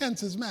 So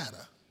tenses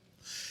matter.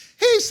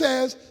 He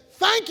says,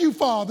 thank you,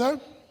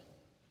 Father,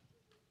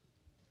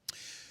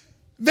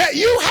 that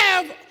you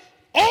have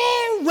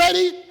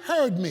already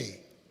heard me.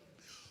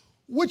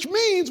 Which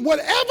means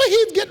whatever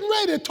he's getting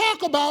ready to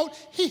talk about,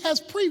 he has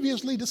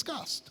previously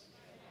discussed.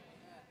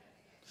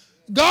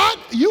 God,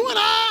 you and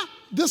I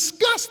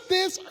discussed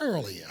this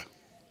earlier.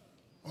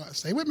 All right,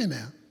 stay with me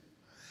now.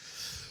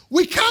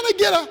 We kind of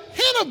get a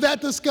hint of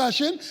that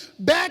discussion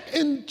back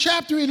in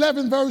chapter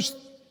 11, verse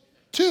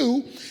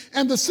 2.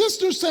 And the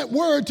sisters sent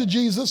word to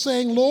Jesus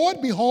saying,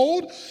 Lord,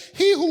 behold,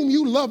 he whom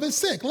you love is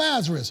sick,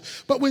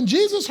 Lazarus. But when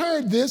Jesus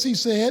heard this, he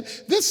said,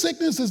 this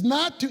sickness is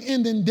not to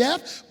end in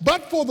death,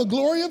 but for the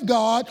glory of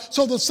God,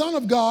 so the Son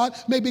of God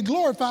may be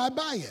glorified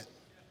by it.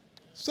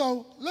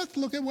 So let's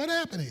look at what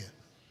happened here.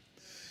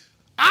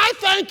 I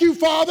thank you,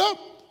 Father,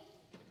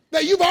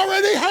 that you've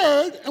already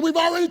heard and we've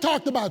already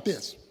talked about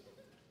this.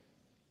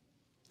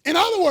 In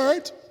other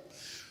words,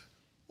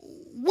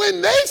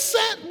 when they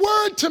sent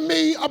word to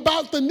me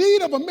about the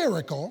need of a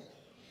miracle,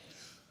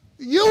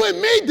 you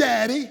and me,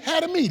 Daddy,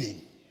 had a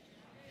meeting.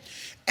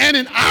 And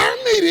in our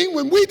meeting,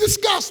 when we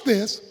discussed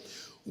this,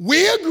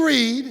 we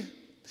agreed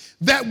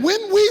that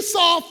when we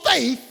saw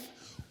faith,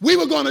 we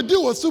were going to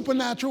do a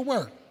supernatural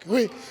work.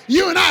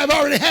 You and I have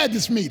already had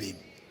this meeting.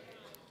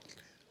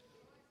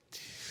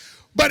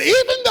 But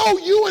even though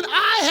you and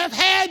I have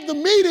had the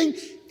meeting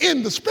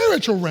in the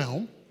spiritual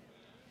realm,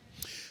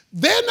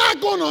 they're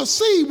not going to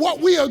see what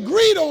we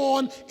agreed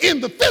on in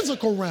the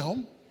physical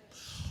realm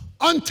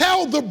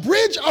until the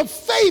bridge of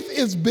faith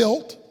is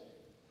built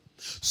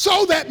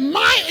so that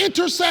my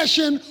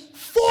intercession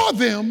for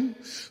them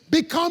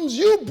becomes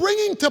you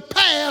bringing to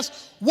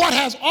pass what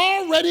has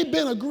already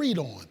been agreed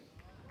on.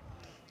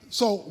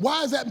 So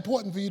why is that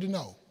important for you to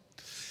know?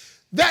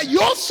 That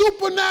your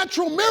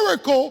supernatural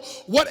miracle,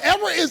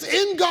 whatever is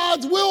in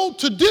God's will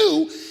to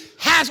do,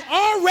 has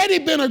already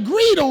been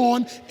agreed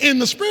on in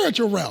the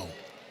spiritual realm.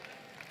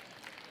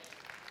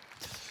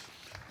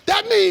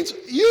 That means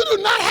you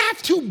do not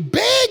have to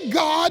beg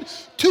God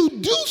to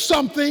do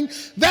something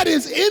that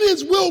is in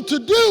his will to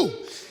do.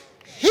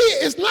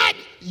 It's not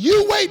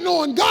you waiting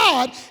on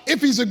God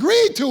if he's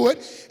agreed to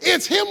it.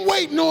 It's him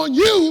waiting on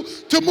you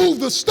to move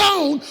the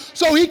stone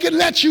so he can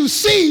let you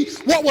see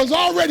what was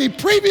already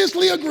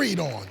previously agreed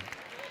on.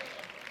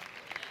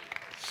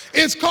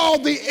 It's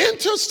called the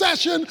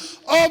intercession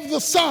of the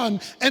Son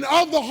and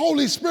of the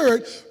Holy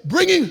Spirit,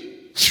 bringing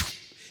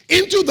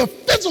into the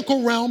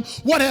physical realm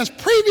what has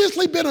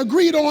previously been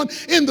agreed on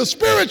in the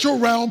spiritual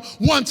realm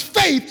once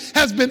faith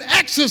has been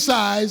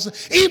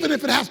exercised, even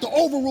if it has to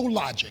overrule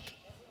logic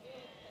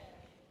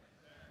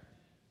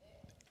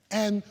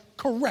and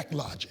correct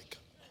logic.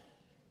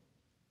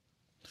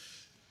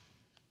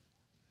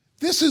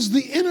 This is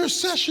the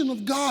intercession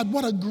of God.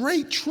 What a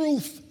great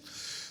truth,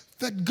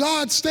 that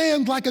God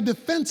stands like a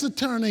defense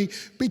attorney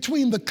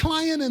between the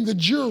client and the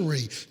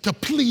jury to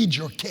plead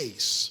your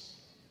case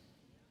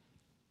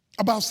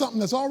about something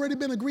that's already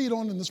been agreed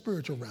on in the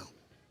spiritual realm.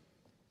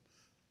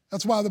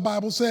 That's why the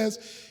Bible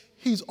says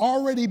he's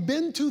already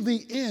been to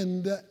the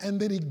end and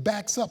then he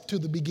backs up to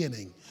the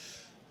beginning.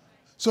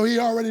 So he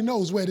already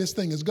knows where this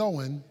thing is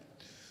going,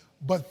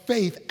 but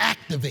faith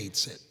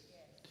activates it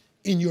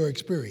in your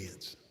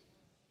experience.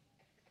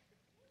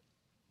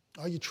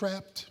 Are you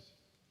trapped?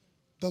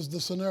 Does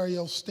the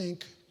scenario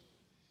stink?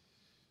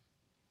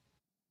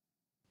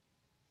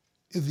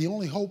 Is the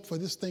only hope for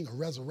this thing a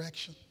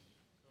resurrection?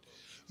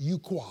 You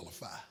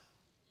qualify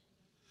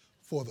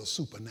for the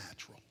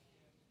supernatural.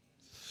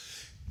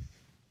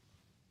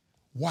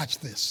 Watch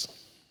this.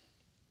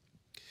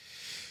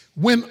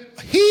 When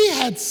he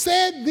had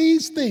said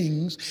these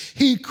things,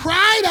 he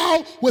cried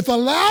out with a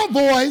loud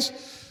voice,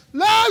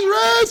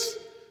 Lazarus,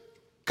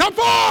 come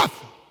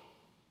forth.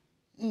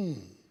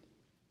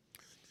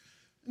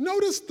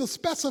 Notice the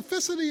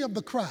specificity of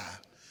the cry.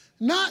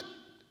 Not,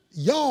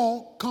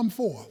 y'all come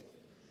forth.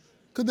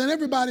 Because then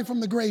everybody from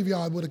the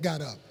graveyard would have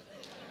got up.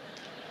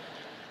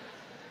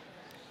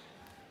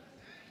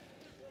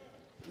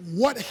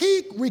 What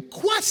he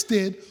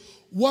requested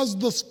was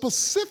the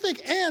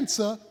specific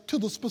answer to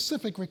the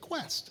specific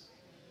request.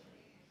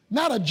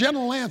 Not a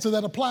general answer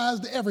that applies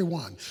to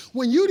everyone.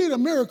 When you need a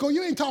miracle,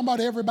 you ain't talking about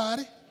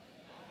everybody.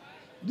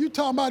 You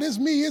talking about it's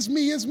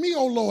me,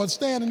 oh Lord,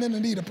 standing in the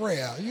need of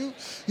prayer.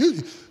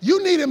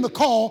 You need him to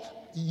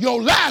call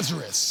your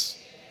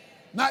Lazarus,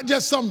 not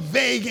just some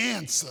vague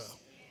answer.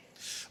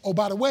 Oh,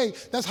 by the way,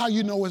 that's how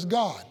you know it's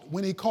God,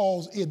 when he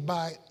calls it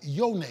by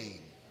your name.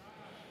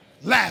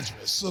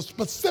 Lazarus, a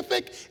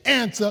specific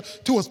answer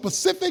to a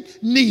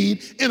specific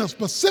need in a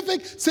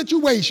specific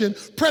situation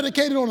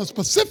predicated on a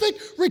specific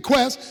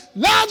request.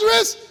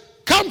 Lazarus,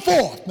 come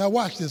forth. Now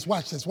watch this.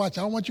 I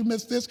don't want you to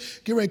miss this.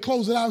 Get ready to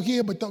close it out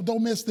here, but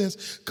don't miss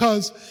this,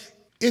 because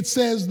it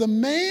says the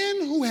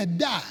man who had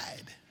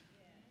died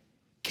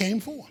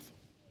came forth,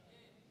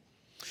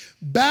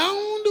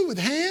 bound with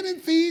hand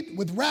and feet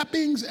with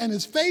wrappings, and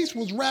his face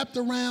was wrapped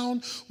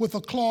around with a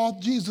cloth.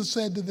 Jesus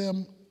said to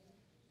them,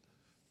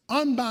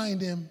 unbind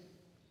him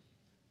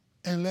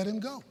and let him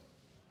go.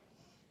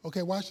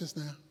 Okay, watch this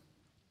now.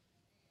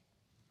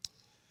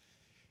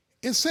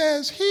 It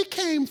says he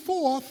came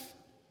forth,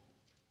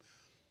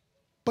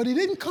 but he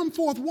didn't come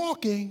forth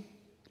walking.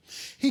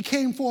 He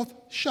came forth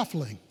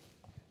shuffling,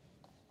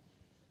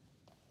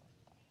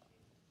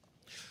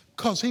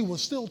 because he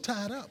was still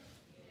tied up.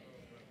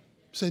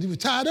 Said he was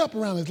tied up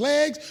around his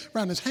legs,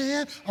 around his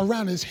hand,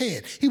 around his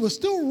head. He was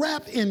still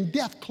wrapped in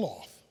death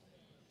cloth.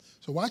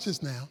 So watch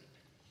this now.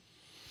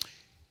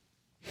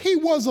 He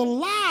was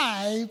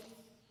alive,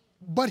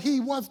 but he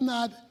was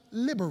not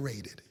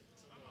liberated,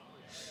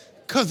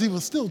 because he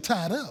was still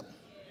tied up.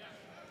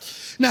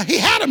 Now, he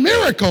had a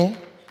miracle.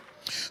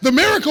 The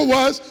miracle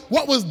was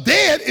what was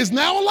dead is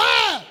now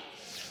alive.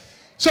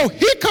 So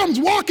he comes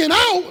walking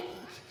out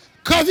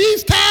because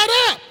he's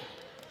tied up.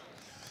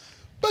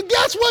 But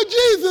guess what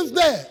Jesus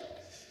did?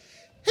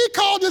 He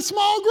called a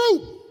small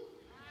group.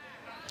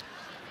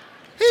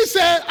 He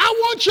said, I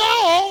want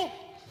y'all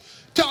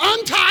to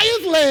untie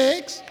his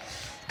legs,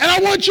 and I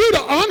want you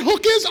to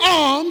unhook his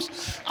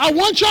arms. I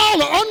want y'all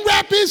to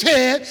unwrap his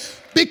head,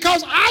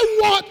 because I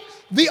want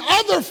the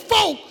other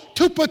folk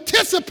to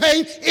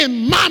participate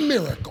in my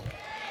miracle.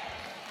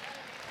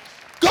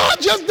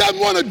 God just doesn't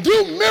want to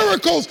do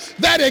miracles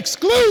that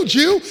exclude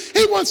you.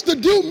 He wants to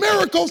do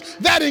miracles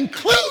that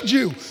include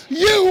you.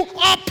 You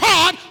are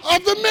part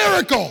of the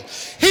miracle.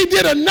 He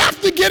did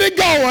enough to get it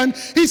going.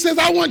 He says,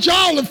 I want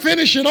y'all to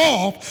finish it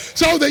off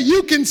so that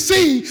you can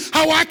see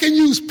how I can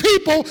use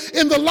people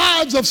in the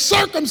lives of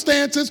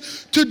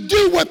circumstances to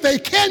do what they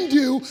can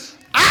do.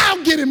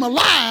 I'll get him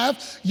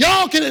alive.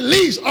 Y'all can at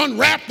least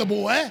unwrap the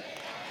boy.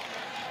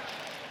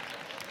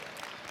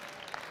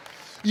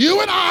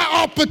 You and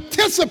I are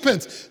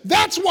participants.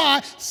 That's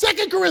why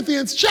 2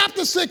 Corinthians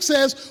chapter 6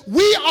 says,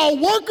 we are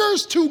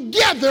workers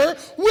together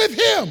with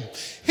him.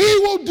 He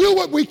will do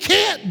what we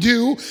can't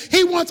do.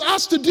 He wants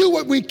us to do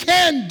what we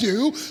can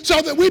do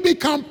so that we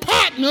become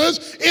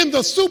partners in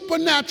the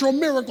supernatural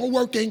miracle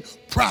working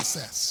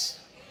process.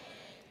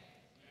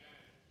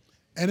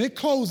 And it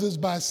closes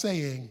by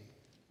saying,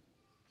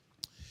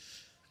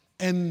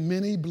 and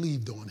many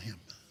believed on him.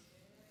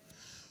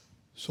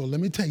 So let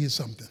me tell you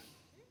something.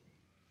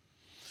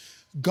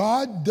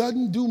 God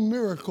doesn't do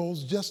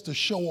miracles just to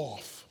show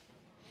off.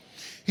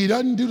 He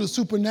doesn't do the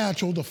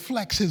supernatural to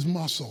flex his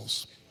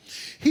muscles.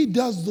 He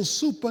does the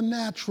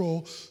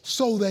supernatural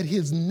so that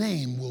his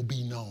name will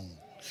be known.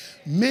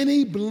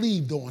 Many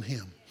believed on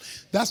him.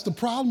 That's the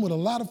problem with a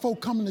lot of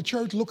folk coming to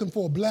church looking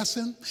for a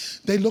blessing.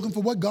 They looking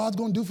for what God's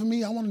going to do for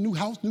me. I want a new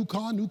house, new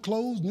car, new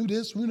clothes, new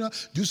this,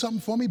 do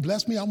something for me,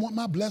 bless me. I want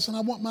my blessing.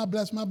 I want my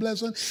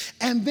blessing.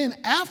 And then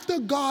after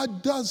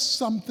God does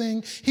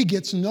something, he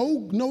gets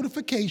no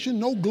notification,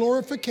 no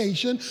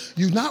glorification.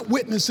 You're not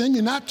witnessing.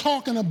 You're not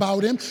talking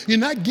about him. You're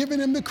not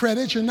giving him the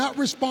credit. You're not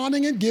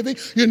responding and giving.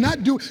 You're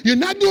not doing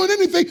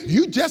anything.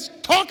 You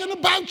just talking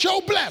about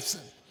your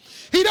blessing.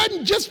 He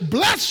doesn't just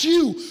bless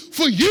you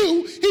for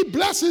you. He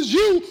blesses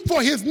you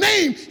for his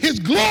name, his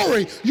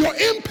glory, your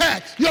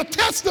impact, your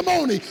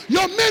testimony,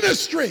 your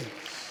ministry.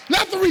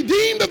 Let the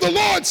redeemed of the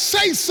Lord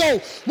say so.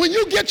 When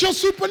you get your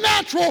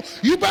supernatural,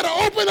 you better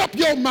open up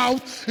your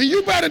mouth and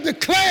you better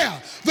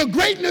declare the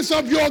greatness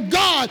of your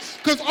God,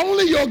 because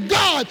only your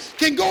God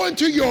can go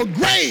into your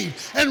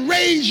grave and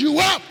raise you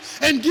up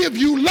and give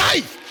you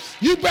life.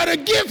 You better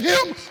give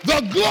him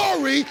the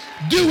glory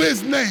due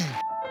his name.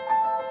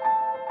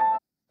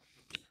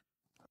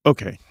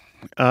 Okay.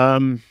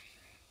 And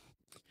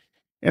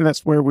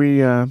that's where we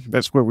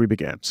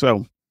began.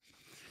 So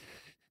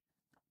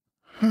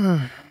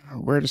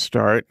where to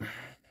start?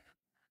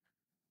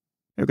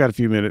 I've got a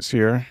few minutes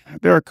here.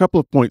 There are a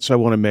couple of points I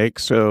want to make,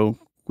 so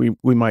we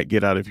might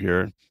get out of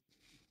here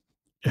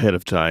ahead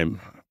of time.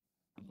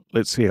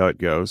 Let's see how it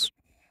goes.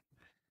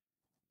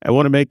 I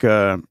want to make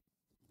a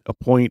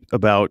point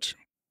about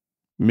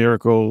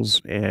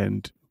miracles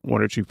and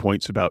one or two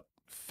points about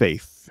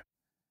faith.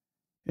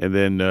 And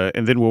then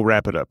we'll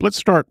wrap it up. Let's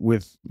start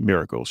with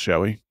miracles,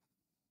 shall we?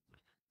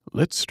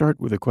 Let's start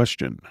with a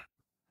question.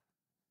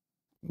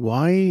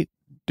 Why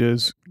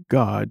does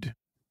God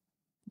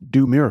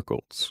do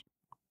miracles?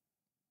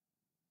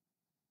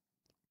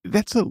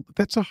 That's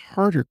a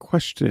harder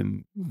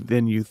question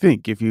than you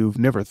think if you've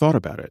never thought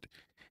about it.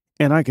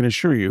 And I can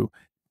assure you,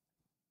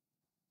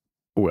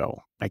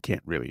 well, I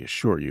can't really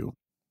assure you,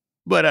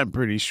 but I'm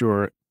pretty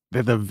sure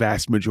that the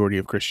vast majority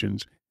of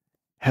Christians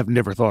have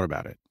never thought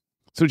about it.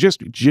 So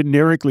just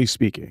generically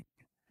speaking,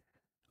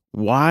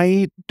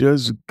 why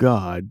does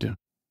God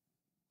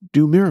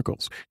do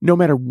miracles? No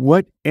matter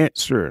what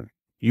answer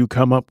you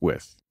come up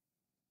with,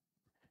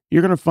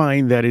 you're going to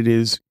find that it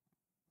is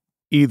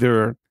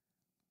either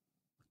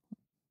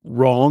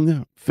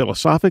wrong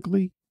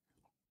philosophically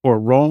or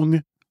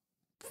wrong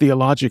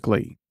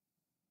theologically,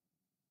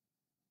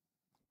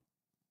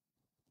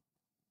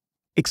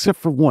 except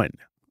for one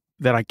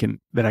that I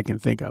can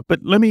think of. But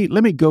let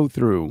me go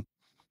through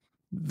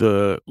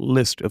the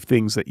list of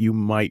things that you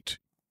might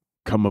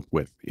come up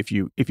with if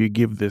you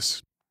give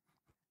this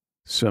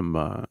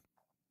some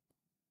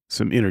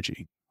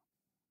energy.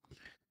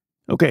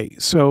 Okay,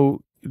 so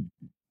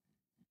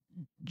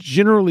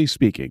generally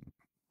speaking,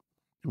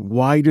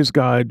 why does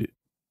God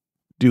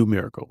do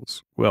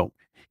miracles? Well,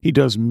 he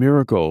does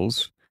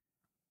miracles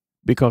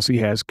because he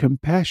has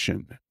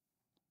compassion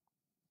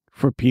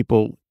for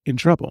people in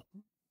trouble.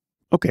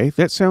 Okay,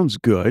 that sounds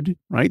good,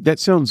 right? That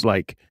sounds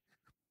like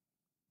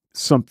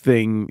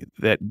something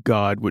that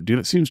God would do.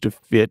 That seems to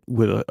fit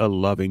with a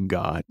loving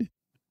God.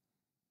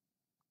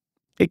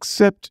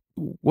 Except,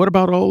 what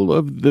about all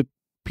of the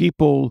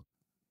people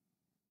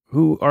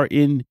who are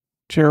in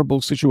terrible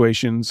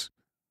situations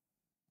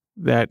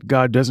that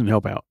God doesn't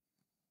help out?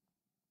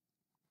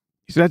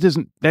 So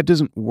that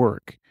doesn't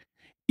work.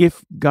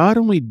 If God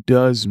only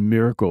does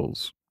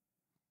miracles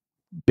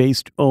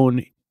based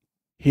on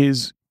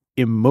his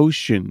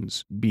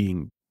emotions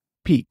being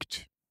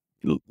piqued,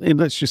 and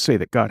let's just say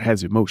that God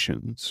has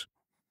emotions.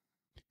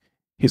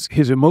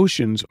 His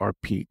emotions are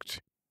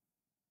piqued.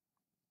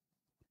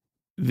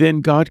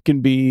 Then God can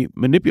be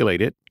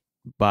manipulated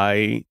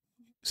by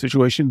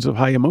situations of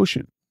high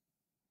emotion.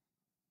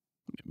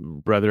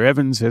 Brother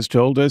Evans has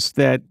told us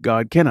that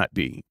God cannot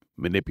be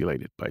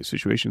manipulated by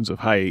situations of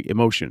high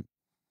emotion.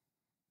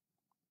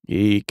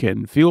 He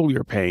can feel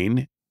your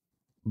pain.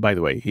 By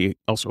the way, he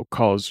also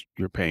caused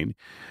your pain.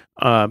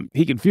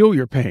 He can feel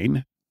your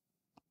pain,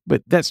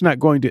 but that's not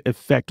going to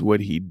affect what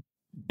he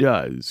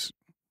does.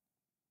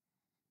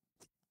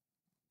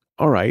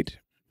 All right.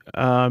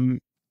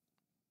 And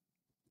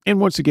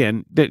once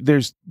again,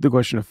 there's the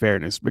question of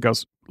fairness,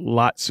 because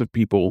lots of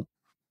people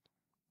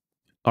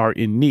are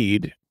in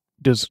need.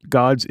 Does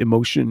God's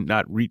emotion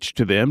not reach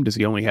to them? Does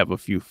he only have a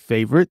few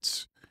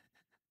favorites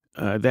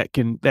that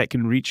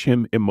can reach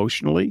him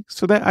emotionally?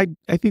 So that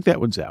I think that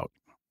one's out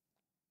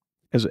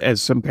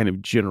as some kind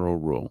of general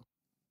rule.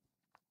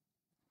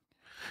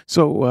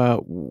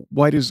 So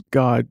why does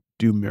God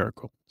do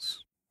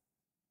miracles?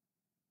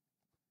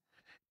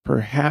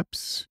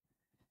 Perhaps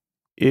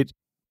it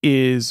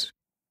is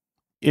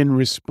in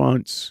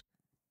response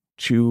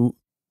to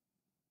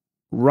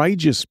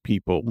righteous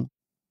people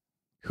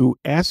who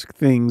ask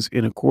things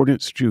in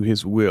accordance to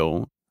his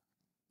will,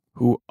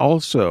 who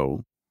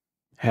also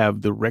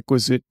have the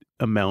requisite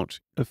amount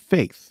of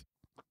faith.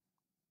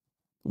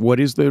 What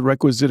is the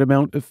requisite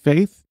amount of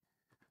faith?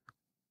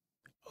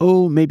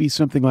 Oh, maybe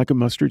something like a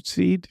mustard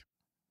seed.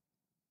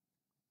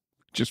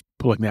 Just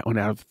pulling that one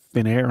out of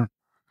thin air.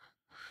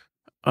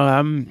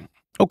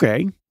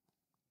 Okay.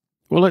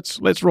 Well,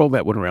 let's roll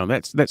that one around.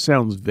 That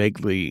sounds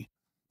vaguely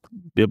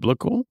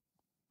biblical.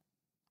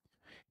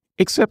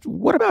 Except,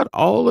 what about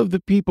all of the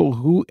people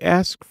who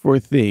ask for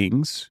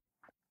things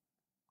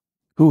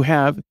who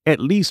have at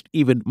least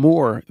even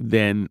more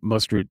than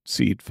mustard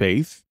seed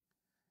faith,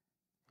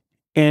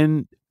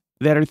 and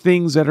that are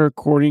things that are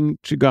according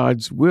to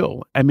God's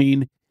will? I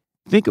mean,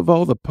 think of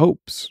all the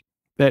popes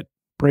that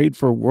prayed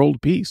for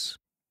world peace.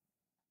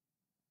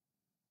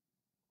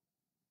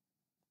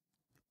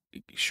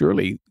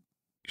 Surely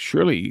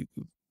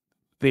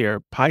they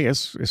are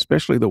pious,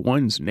 especially the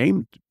ones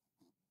named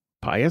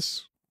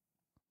pious.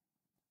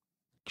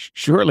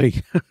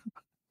 Surely,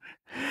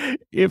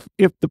 if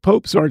the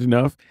popes aren't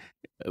enough,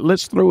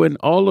 let's throw in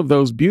all of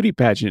those beauty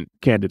pageant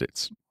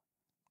candidates.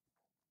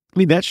 I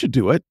mean, that should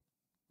do it,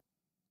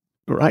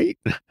 right?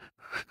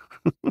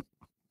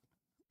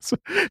 So,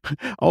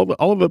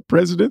 all the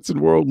presidents and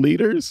world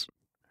leaders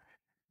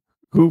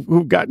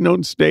who've gotten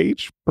on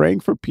stage praying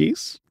for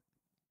peace.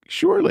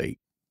 Surely.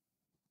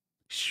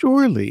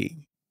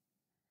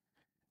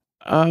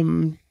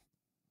 Of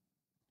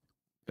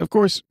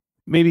course,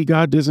 maybe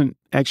God doesn't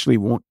actually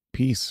want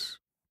peace.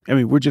 I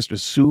mean, we're just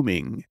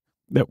assuming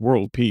that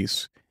world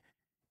peace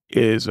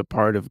is a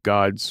part of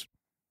God's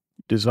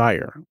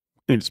desire.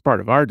 And it's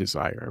part of our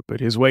desire, but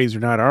his ways are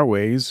not our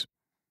ways.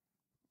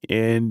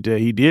 And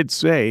he did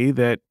say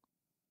that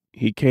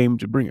he came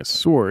to bring a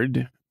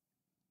sword,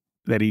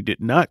 that he did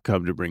not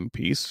come to bring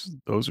peace.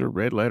 Those are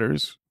red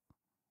letters.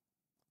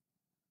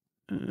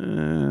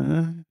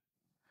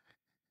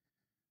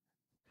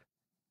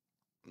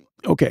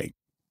 Okay,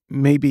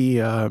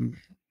 maybe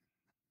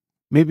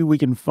we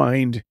can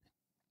find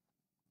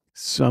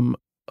some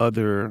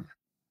other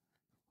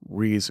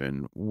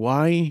reason.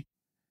 Why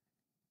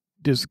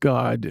does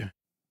God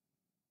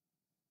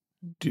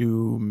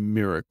do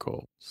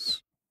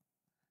miracles?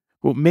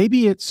 Well,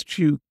 maybe it's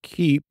to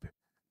keep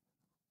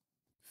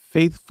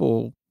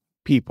faithful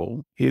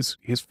people, his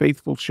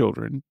faithful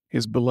children,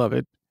 his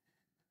beloved,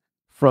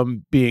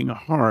 from being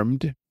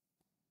harmed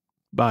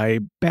by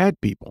bad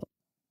people.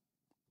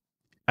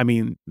 I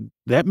mean,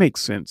 that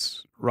makes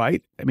sense,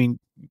 right? I mean,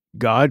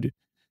 God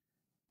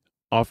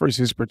offers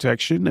his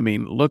protection. I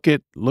mean, look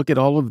at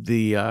all of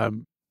the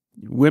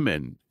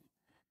women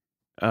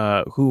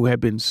who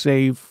have been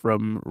saved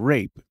from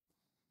rape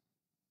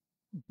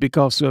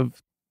because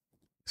of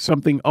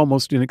something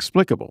almost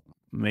inexplicable.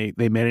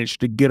 They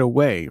managed to get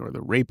away, or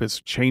the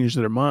rapist changed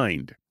their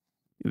mind.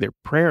 Their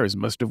prayers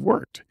must have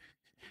worked.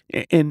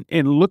 And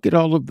look at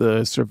all of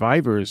the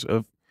survivors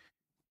of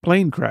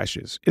plane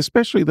crashes,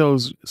 especially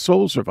those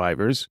sole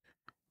survivors.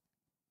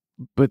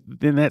 But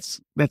then that's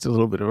a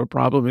little bit of a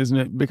problem, isn't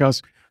it?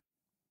 Because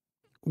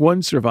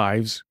one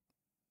survives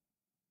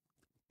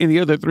and the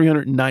other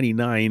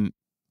 399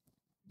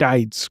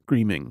 died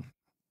screaming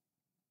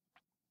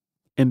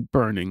and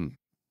burning.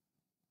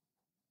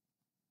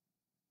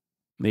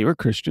 They were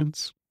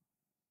Christians,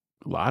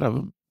 a lot of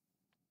them.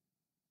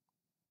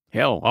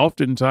 Hell,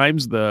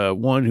 oftentimes the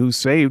one who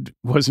saved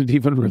wasn't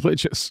even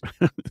religious.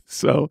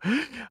 So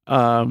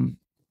I'm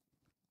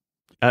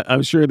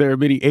sure there are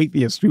many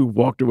atheists who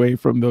walked away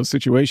from those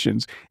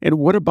situations. And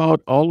what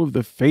about all of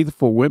the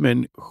faithful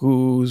women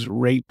whose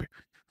rape,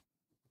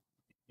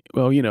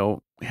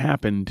 well,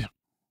 happened?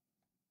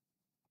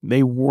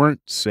 They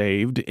weren't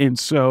saved. And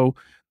so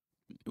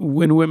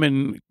when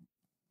women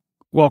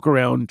walk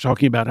around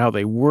talking about how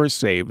they were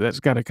saved, that's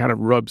got to kind of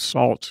rub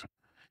salt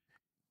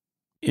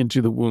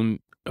into the wound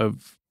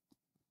of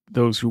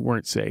those who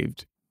weren't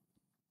saved.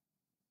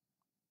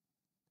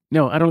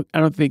 No, I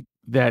don't think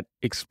that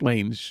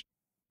explains,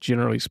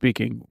 generally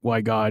speaking,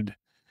 why God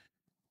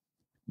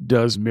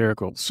does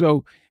miracles.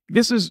 So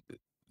this is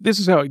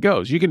how it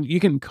goes. You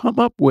can come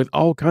up with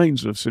all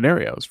kinds of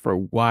scenarios for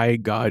why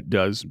God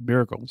does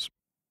miracles.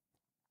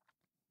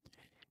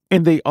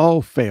 And they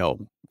all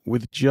fail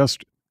with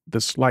just the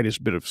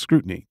slightest bit of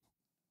scrutiny.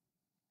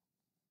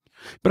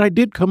 But I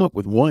did come up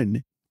with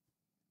one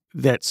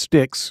that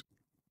sticks,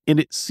 and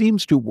it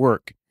seems to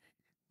work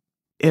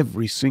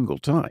every single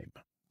time.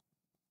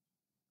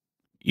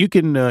 You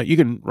can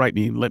write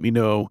me and let me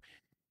know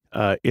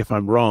if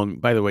I'm wrong.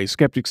 By the way,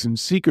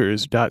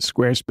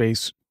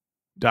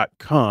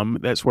 skepticsandseekers.squarespace.com.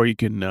 That's where you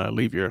can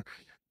leave your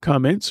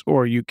comments,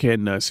 or you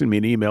can send me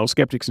an email,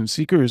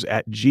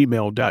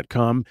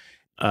 skepticsandseekers@gmail.com.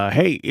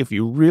 Hey, if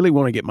you really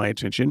want to get my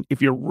attention,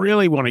 if you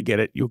really want to get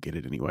it, you'll get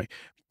it anyway.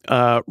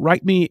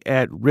 Write me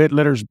at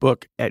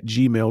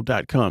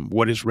redlettersbook@gmail.com.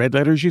 What is Red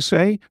Letters, you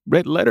say?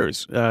 Red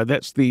Letters.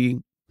 That's the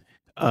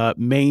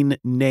main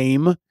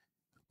name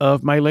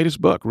of my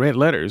latest book, Red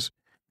Letters,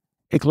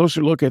 a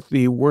closer look at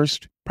the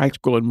worst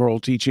practical and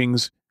moral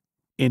teachings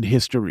in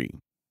history.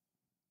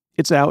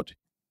 It's out.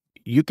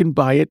 You can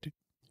buy it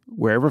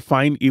wherever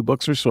fine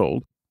ebooks are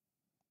sold.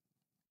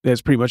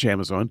 That's pretty much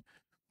Amazon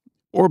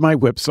or my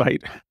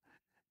website.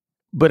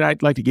 But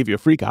I'd like to give you a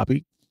free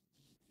copy.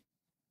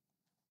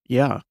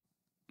 Yeah.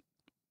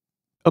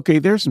 Okay,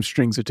 there's some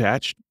strings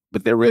attached,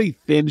 but they're really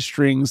thin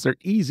strings. They're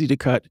easy to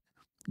cut.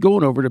 Go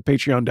on over to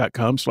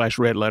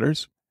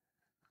patreon.com/redletters.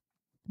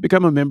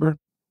 Become a member.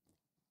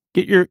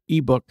 Get your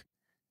ebook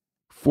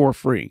for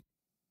free.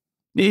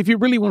 If you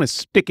really want to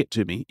stick it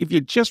to me, if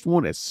you just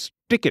want to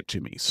stick it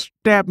to me,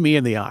 stab me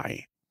in the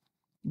eye,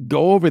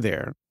 go over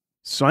there,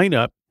 sign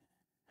up,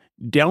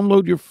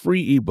 download your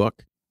free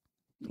ebook,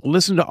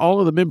 listen to all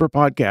of the member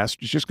podcasts,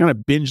 just kind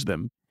of binge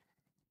them,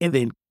 and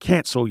then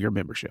cancel your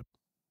membership.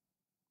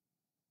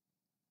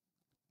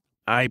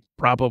 I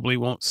probably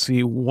won't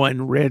see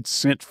one red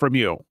cent from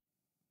you.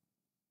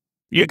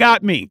 You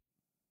got me.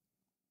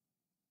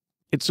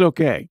 It's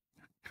okay.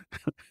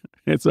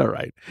 It's all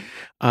right.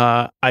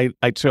 I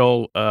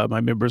tell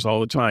my members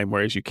all the time,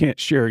 whereas you can't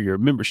share your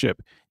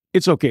membership,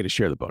 it's okay to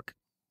share the book.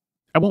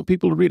 I want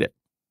people to read it,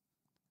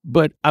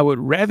 but I would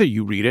rather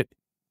you read it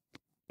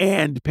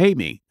and pay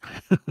me.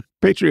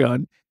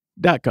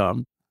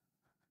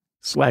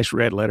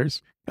 Patreon.com/red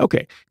letters.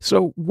 Okay,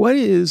 so what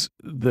is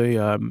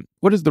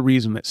the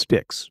reason that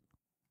sticks?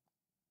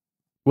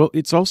 Well,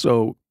 it's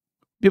also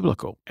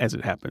biblical as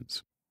it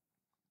happens.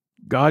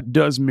 God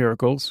does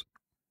miracles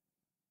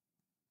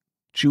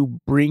to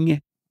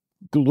bring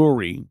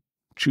glory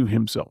to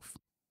himself.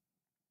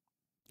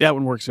 That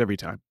one works every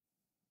time.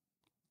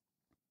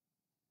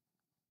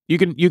 You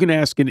can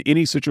ask in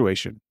any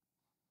situation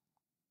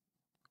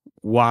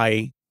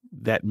why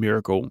that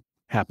miracle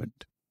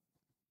happened.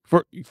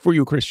 For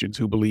you Christians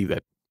who believe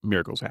that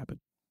miracles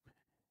happen.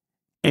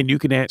 And you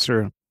can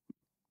answer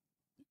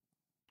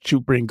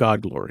to bring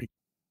God glory.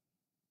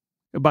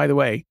 And by the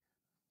way,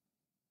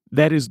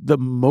 that is the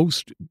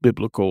most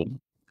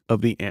biblical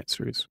of the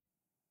answers.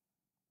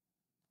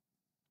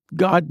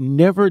 God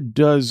never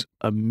does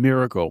a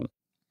miracle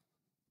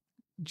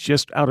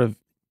just out of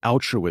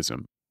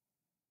altruism.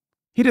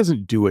 He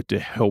doesn't do it to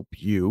help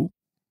you.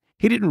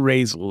 He didn't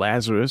raise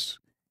Lazarus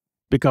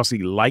because he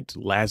liked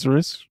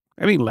Lazarus.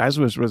 I mean,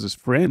 Lazarus was his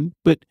friend,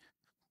 but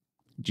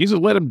Jesus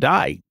let him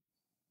die.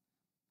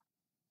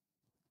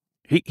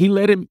 He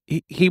let him,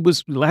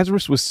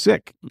 Lazarus was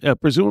sick,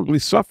 presumably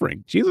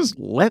suffering. Jesus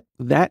let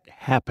that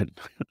happen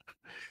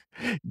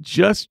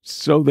just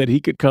so that he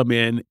could come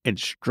in and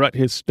strut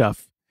his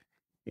stuff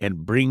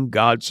and bring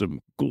God some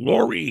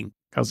glory,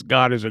 because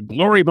God is a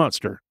glory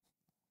monster.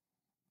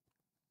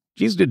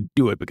 Jesus didn't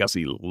do it because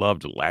he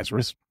loved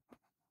Lazarus.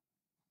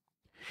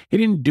 He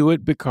didn't do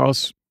it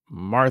because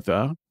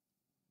Martha,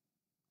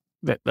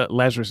 that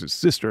Lazarus'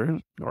 sister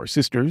or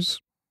sisters,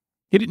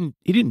 he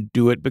didn't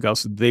do it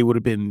because they would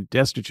have been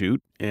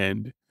destitute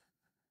and,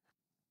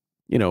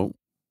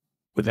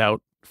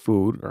 without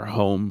food or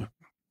home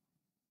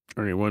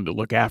or anyone to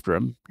look after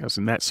them, because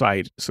in that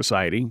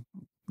society,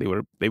 they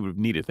would have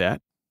needed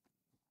that.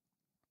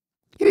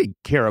 He didn't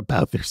care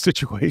about their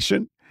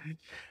situation.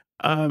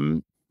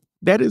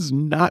 That is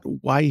not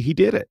why he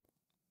did it.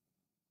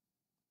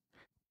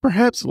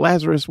 Perhaps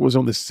Lazarus was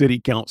on the city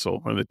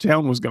council and the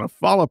town was going to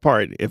fall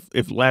apart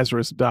if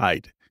Lazarus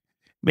died.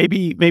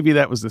 Maybe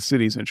that was the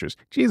city's interest.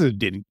 Jesus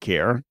didn't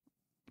care.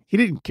 He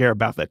didn't care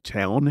about the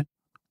town.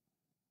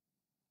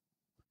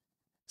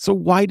 So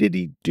why did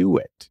he do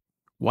it?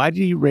 Why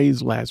did he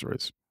raise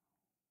Lazarus?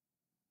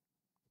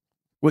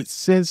 Well, it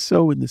says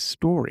so in the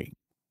story.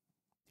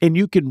 And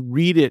you can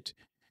read it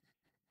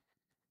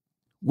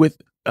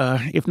with,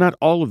 if not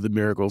all of the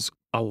miracles,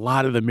 a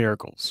lot of the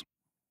miracles.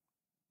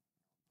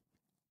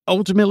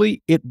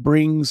 Ultimately, it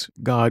brings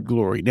God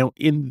glory. Now,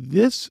 in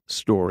this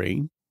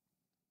story,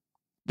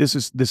 this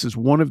is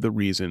one of the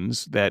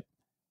reasons that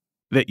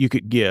you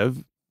could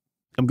give.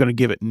 I'm going to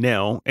give it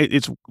now.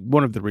 It's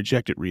one of the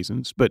rejected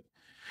reasons, but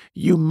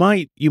you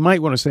might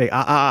want to say,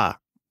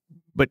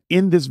 but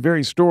in this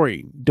very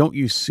story, don't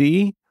you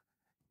see?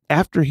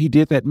 After he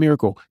did that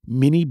miracle,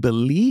 many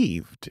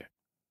believed,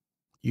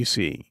 you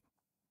see.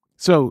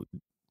 So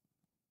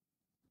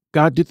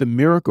God did the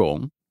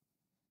miracle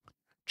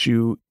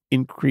to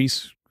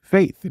increase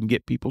faith and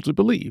get people to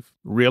believe.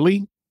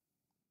 Really?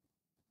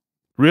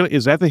 Really?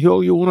 Is that the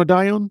hill you want to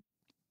die on?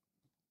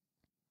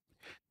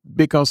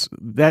 Because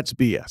that's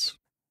BS.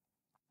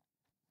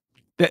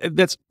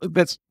 That's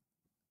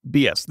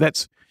BS.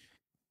 That's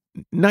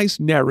nice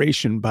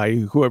narration by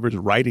whoever's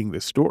writing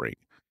this story.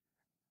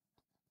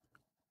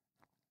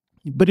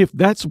 But if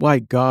that's why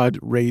God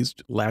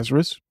raised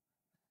Lazarus,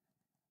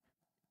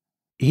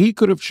 he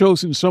could have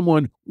chosen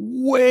someone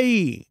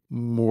way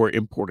more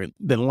important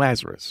than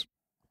Lazarus.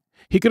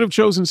 He could have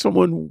chosen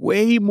someone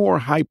way more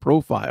high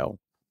profile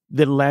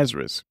than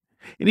Lazarus.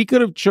 And he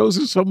could have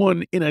chosen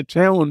someone in a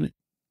town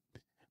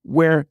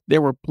where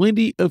there were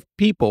plenty of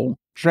people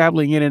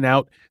traveling in and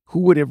out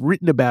who would have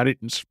written about it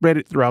and spread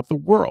it throughout the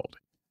world.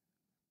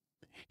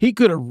 He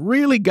could have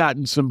really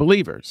gotten some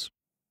believers.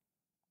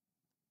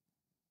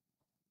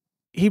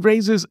 He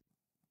raises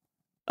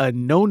a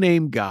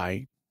no-name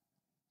guy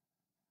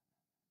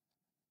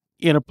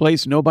in a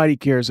place nobody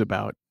cares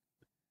about.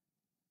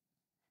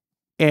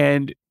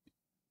 And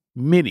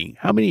many,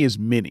 how many is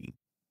many?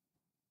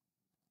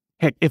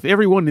 Heck, if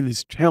everyone in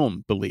this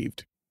town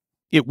believed,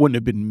 it wouldn't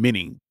have been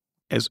many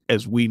as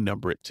we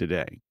number it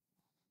today.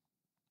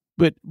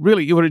 But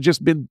really, it would have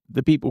just been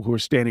the people who are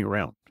standing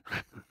around.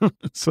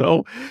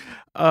 So,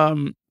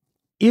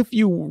 if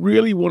you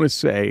really want to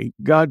say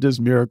God does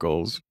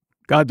miracles,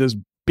 God does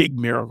big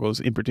miracles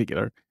in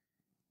particular,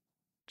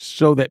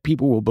 so that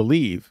people will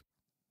believe.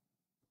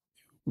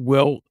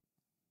 Well,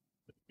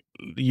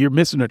 you're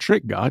missing a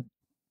trick, God.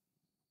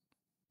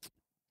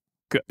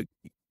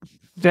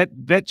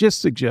 That just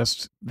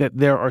suggests that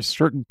there are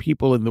certain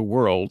people in the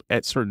world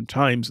at certain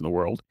times in the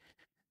world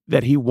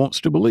that he wants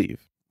to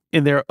believe.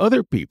 And there are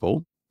other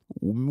people,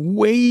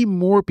 way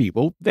more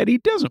people, that he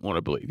doesn't want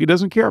to believe. He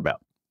doesn't care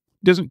about.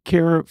 Doesn't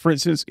care, for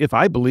instance, if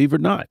I believe or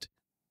not.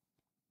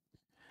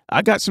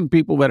 I got some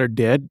people that are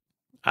dead.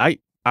 I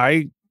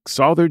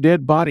saw their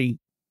dead body,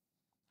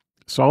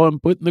 saw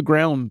them put in the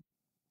ground.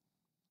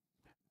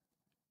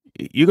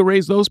 You can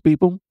raise those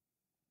people.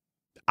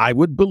 I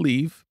would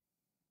believe.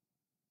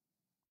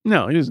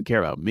 No, he doesn't care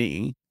about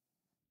me.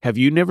 Have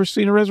you never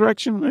seen a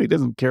resurrection? He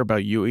doesn't care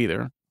about you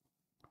either.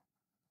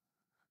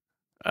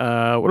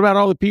 What about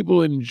all the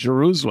people in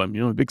Jerusalem,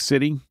 the big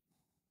city?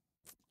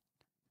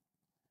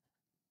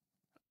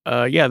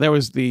 Yeah, there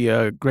was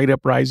the great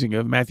uprising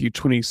of Matthew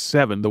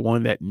 27, the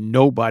one that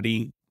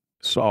nobody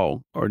saw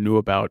or knew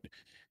about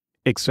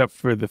except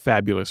for the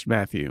fabulous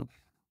Matthew.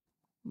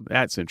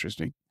 That's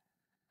interesting.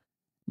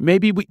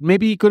 Maybe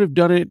he could have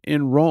done it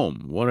in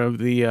Rome, one of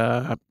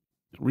the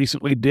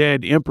recently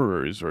dead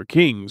emperors or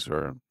kings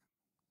or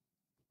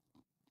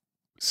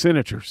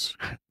senators.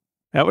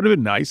 That would have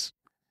been nice.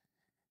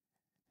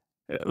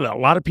 A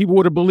lot of people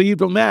would have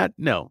believed on that.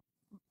 No,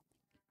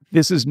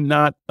 this is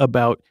not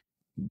about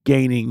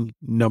gaining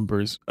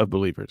numbers of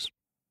believers.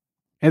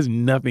 It has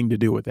nothing to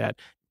do with that.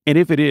 And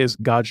if it is,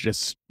 God's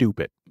just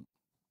stupid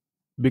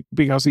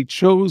because he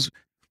chose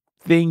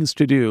things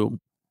to do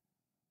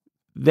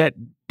that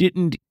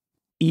didn't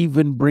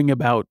even bring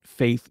about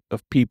faith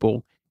of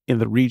people in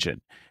the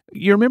region.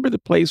 You remember the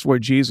place where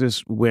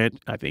Jesus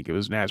went? I think it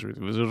was Nazareth.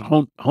 It was his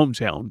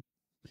hometown.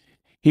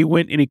 He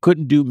went and he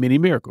couldn't do many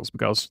miracles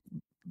because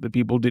the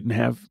people didn't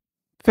have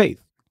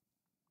faith.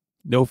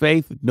 No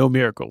faith, no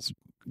miracles.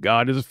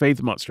 God is a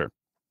faith monster.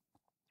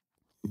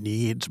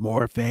 Needs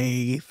more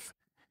faith.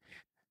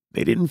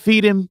 They didn't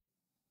feed him.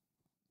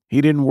 He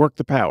didn't work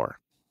the power.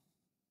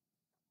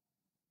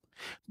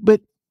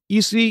 But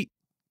you see,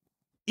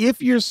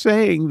 if you're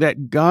saying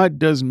that God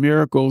does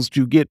miracles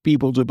to get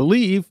people to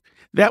believe,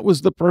 that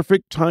was the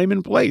perfect time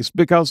and place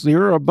because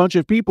there are a bunch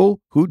of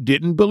people who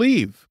didn't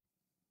believe.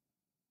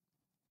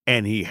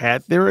 And he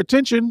had their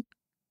attention,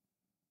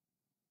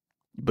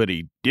 but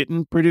he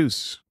didn't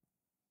produce.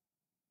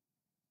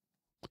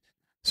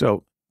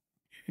 So,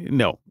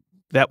 no,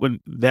 that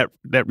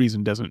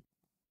reason doesn't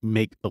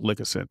make a lick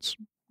of sense.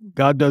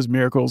 God does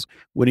miracles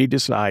when he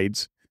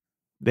decides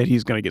that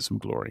he's going to get some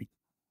glory.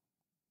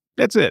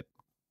 That's it.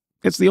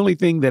 It's the only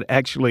thing that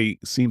actually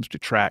seems to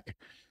track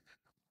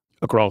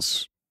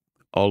across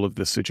all of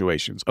the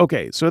situations.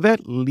 Okay, so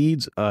that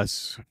leads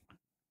us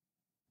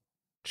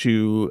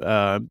to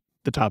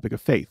the topic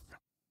of faith.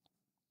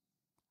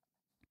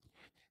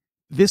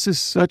 This is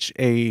such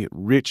a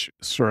rich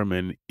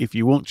sermon if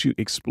you want to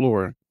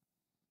explore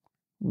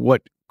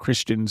what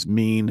Christians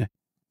mean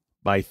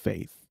by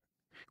faith.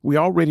 We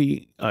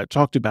already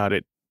talked about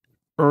it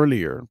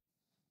earlier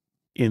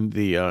in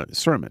the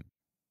sermon.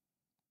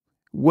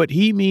 What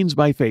he means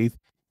by faith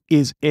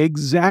is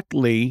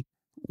exactly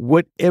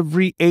what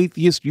every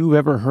atheist you've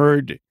ever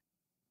heard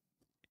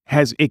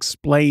has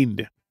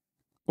explained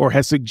or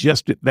has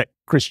suggested that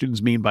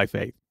Christians mean by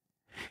faith.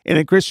 And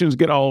then Christians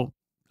get all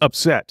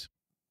upset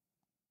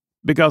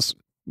because,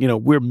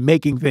 we're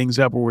making things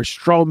up or we're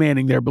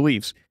straw-manning their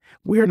beliefs.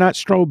 We are not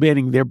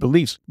straw-manning their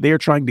beliefs. They are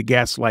trying to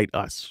gaslight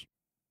us.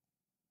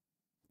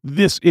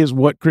 This is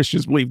what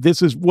Christians believe.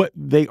 This is what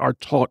they are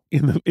taught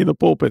in the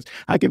pulpits.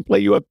 I can play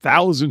you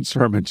 1,000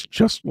 sermons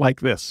just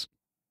like this.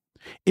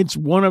 It's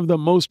one of the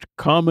most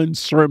common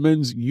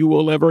sermons you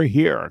will ever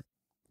hear.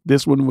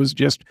 This one was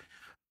just,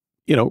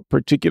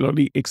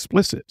 particularly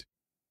explicit.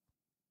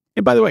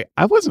 And by the way,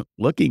 I wasn't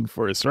looking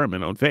for a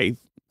sermon on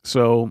faith,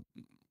 so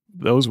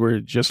those were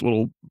just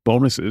little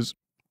bonuses.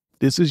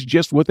 This is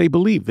just what they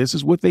believe. This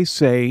is what they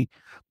say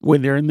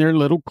when they're in their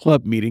little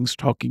club meetings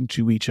talking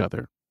to each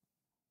other.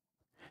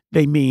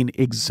 They mean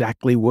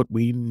exactly what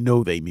we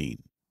know they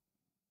mean.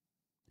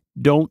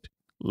 Don't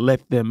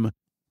let them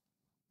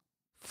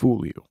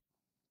fool you.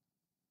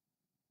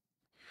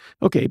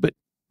 Okay, but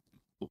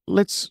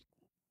let's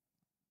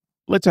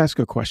ask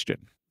a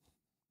question.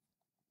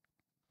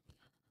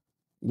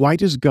 Why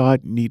does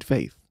God need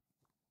faith?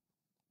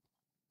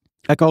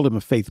 I called him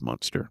a faith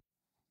monster.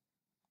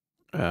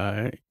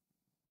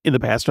 In the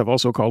past, I've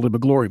also called him a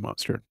glory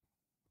monster.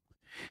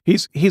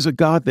 He's a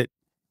God that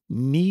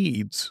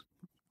needs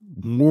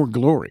more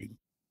glory.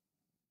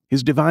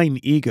 His divine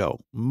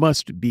ego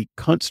must be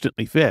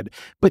constantly fed,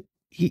 but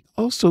he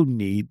also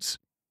needs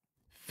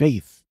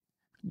faith,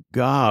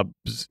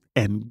 gobs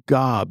and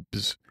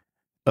gobs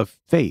of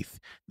faith.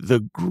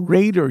 The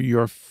greater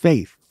your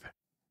faith,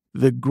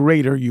 the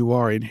greater you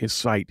are in his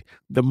sight.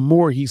 The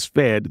more he's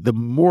fed, the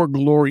more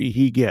glory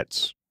he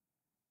gets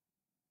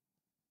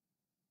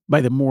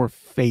by the more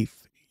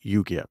faith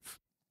you give.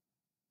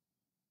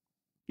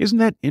 Isn't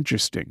that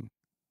interesting?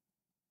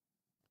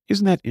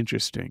 Isn't that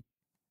interesting?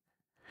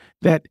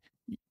 That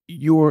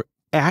your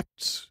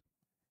acts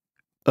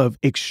of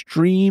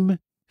extreme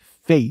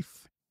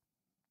faith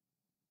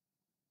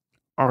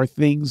are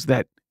things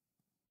that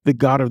the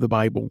God of the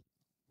Bible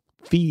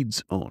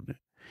feeds on.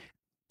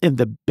 And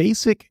the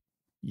basic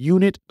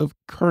unit of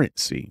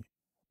currency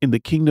in the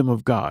kingdom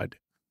of God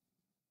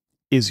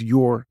is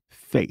your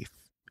faith.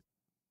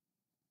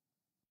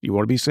 You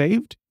want to be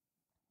saved?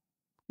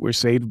 We're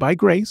saved by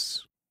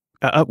grace.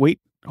 Wait,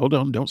 hold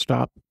on, don't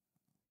stop.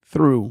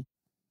 Through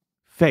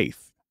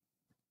faith.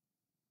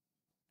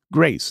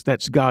 Grace,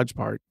 that's God's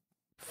part.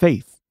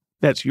 Faith,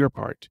 that's your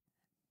part.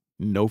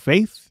 No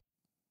faith,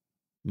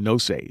 no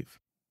save.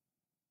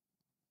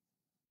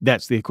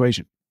 That's the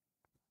equation.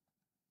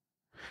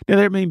 Now,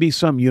 there may be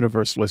some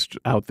universalists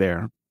out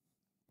there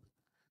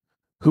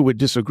who would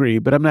disagree,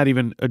 but I'm not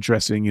even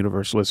addressing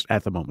universalists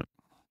at the moment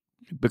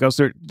because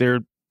they're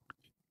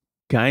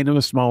kind of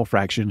a small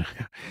fraction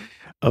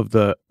of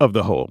the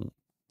whole.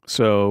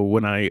 So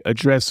when I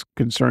address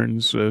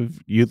concerns of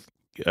youth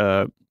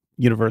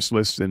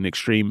universalists and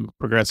extreme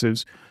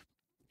progressives,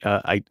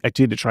 I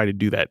tend to try to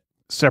do that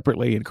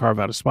separately and carve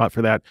out a spot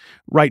for that.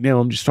 Right now,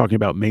 I'm just talking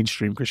about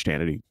mainstream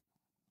Christianity.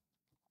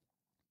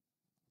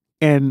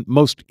 And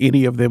most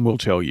any of them will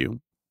tell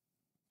you,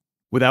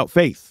 without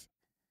faith,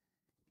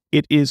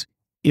 it is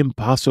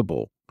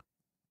impossible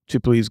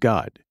to please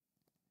God.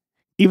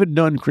 Even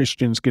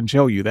non-Christians can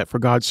tell you that for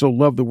God so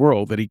loved the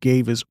world that he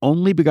gave his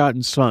only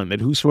begotten Son,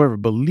 that whosoever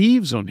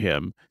believes on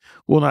him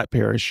will not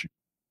perish,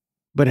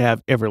 but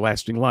have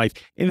everlasting life.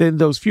 And then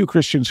those few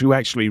Christians who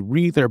actually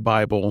read their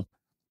Bible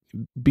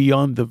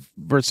beyond the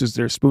verses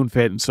they're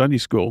spoon-fed in Sunday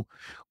school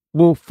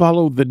will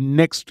follow the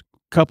next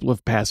couple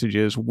of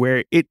passages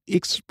where it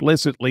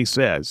explicitly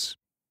says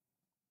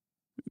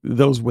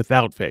those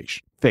without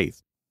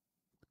faith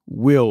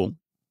will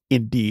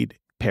indeed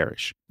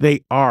perish.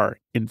 They are,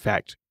 in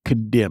fact,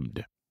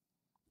 condemned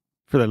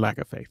for their lack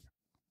of faith.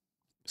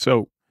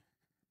 So,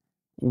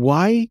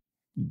 why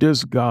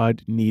does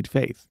God need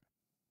faith?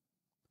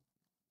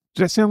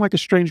 Does that sound like a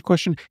strange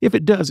question? If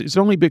it does, it's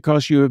only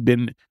because you have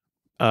been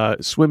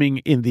swimming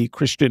in the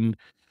Christian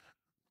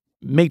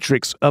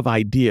matrix of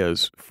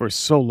ideas for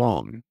so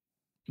long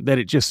that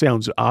it just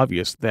sounds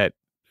obvious that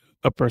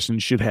a person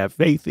should have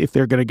faith if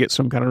they're going to get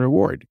some kind of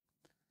reward.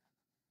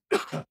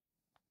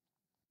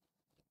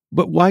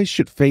 But why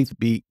should faith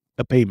be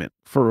a payment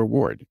for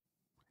reward?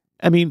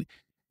 I mean,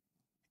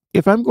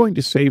 if I'm going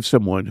to save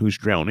someone who's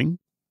drowning,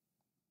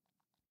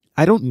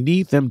 I don't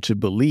need them to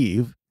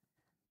believe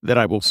that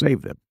I will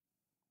save them.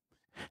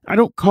 I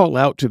don't call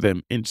out to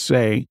them and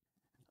say,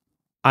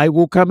 I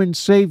will come and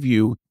save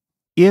you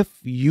if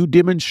you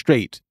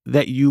demonstrate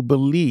that you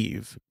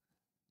believe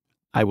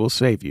I will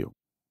save you.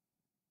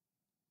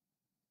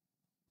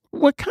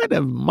 What kind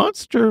of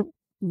monster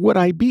would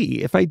I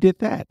be if I did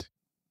that?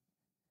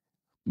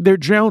 They're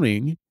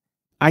drowning.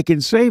 I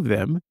can save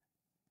them.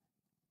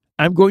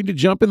 I'm going to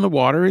jump in the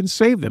water and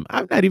save them.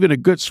 I'm not even a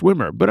good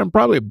swimmer, but I'm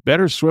probably a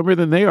better swimmer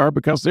than they are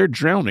because they're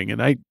drowning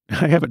and I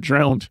haven't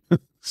drowned.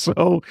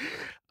 So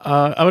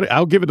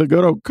I'll give it a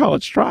good old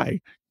college try.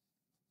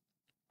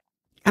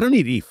 I don't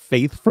need any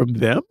faith from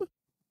them.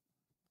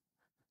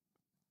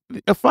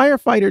 A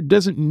firefighter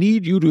doesn't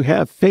need you to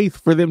have faith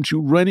for them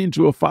to run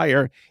into a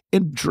fire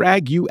and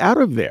drag you out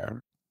of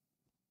there.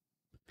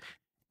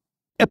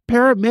 A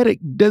paramedic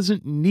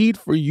doesn't need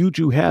for you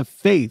to have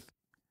faith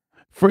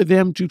for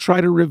them to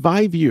try to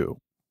revive you.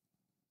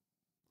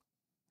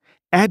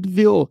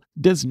 Advil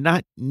does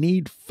not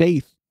need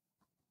faith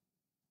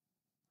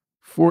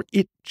for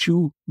it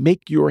to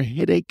make your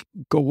headache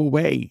go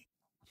away.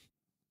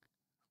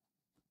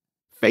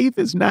 Faith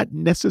is not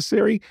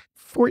necessary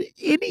for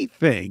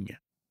anything.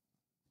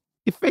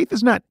 If faith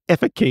is not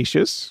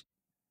efficacious,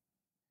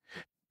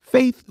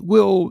 faith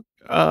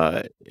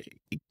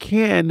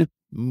can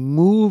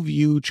move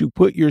you to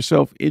put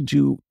yourself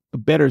into a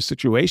better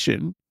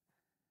situation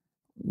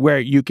where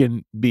you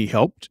can be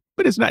helped,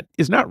 but it's not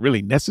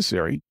really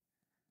necessary.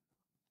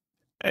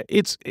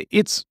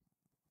 It's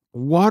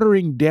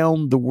watering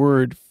down the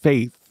word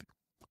faith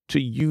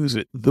to use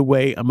it the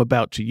way I'm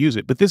about to use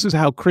it. But this is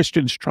how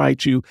Christians try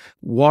to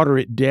water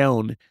it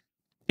down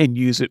and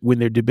use it when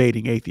they're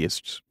debating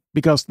atheists,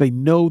 because they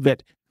know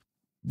that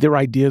their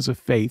ideas of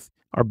faith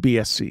are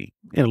BSC,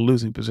 in a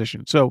losing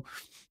position. So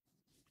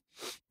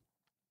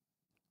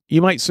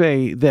you might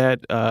say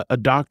that a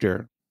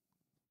doctor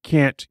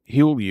can't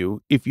heal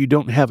you if you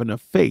don't have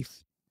enough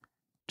faith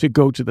to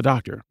go to the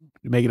doctor,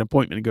 to make an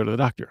appointment and go to the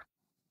doctor.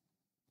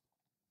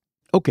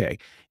 Okay,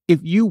 if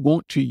you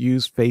want to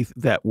use faith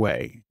that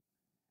way,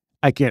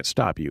 I can't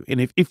stop you.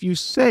 And if you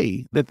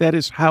say that that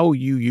is how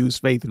you use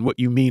faith and what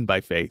you mean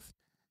by faith,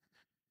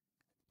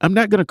 I'm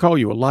not going to call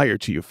you a liar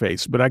to your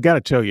face, but I got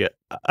to tell you,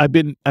 I've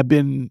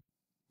been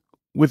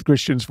with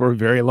Christians for a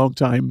very long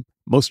time,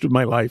 most of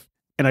my life,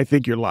 and I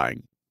think you're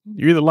lying.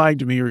 You're either lying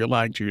to me or you're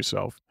lying to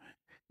yourself.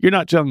 You're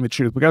not telling the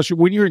truth, because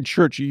when you're in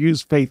church, you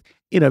use faith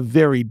in a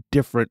very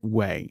different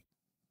way.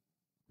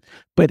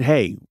 But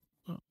hey,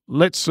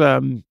 let's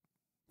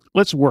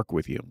work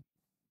with you.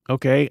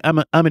 Okay?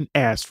 I'm an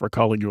ass for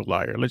calling you a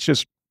liar. Let's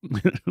just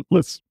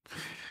let's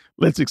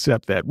let's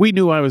accept that. We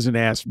knew I was an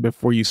ass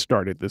before you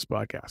started this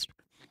podcast.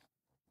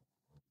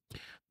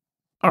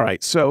 All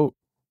right, so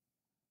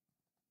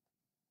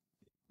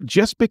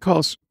just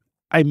because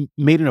I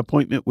made an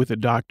appointment with a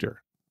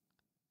doctor,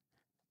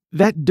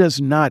 that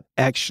does not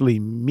actually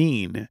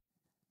mean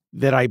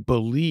that I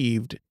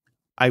believed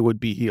I would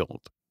be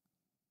healed.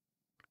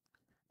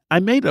 I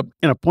made an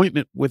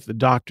appointment with the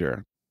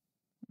doctor,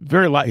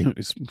 very likely,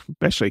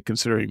 especially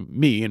considering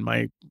me and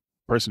my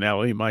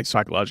personality, my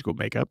psychological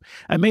makeup.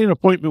 I made an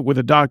appointment with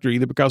a doctor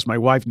either because my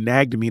wife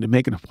nagged me to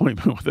make an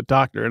appointment with a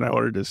doctor and I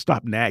ordered to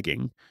stop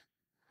nagging,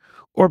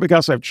 or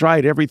because I've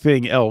tried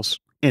everything else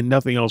and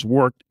nothing else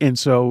worked. And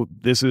so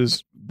this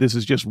is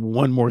just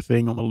one more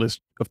thing on the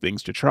list of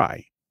things to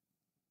try.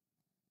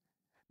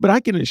 But I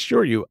can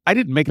assure you, I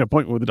didn't make an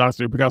appointment with the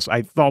doctor because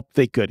I thought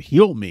they could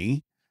heal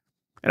me.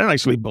 I don't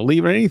actually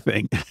believe in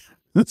anything.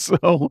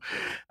 So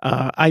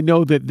I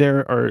know that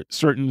there are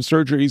certain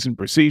surgeries and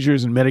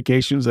procedures and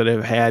medications that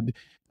have had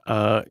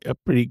a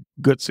pretty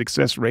good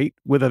success rate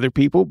with other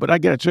people. But I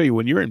got to tell you,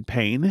 when you're in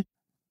pain,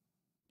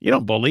 you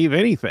don't believe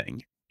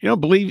anything. You don't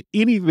believe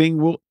anything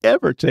will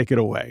ever take it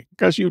away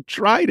because you've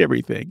tried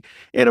everything.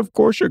 And of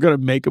course, you're going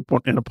to make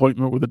an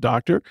appointment with a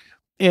doctor.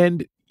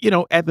 And,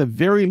 at the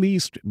very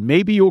least,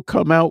 maybe you'll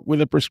come out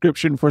with a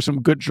prescription for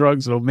some good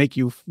drugs that'll make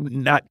you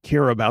not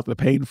care about the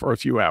pain for a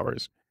few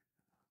hours.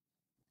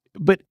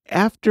 But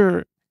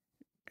after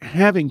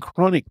having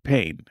chronic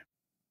pain,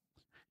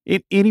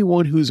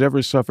 anyone who's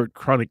ever suffered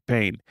chronic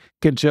pain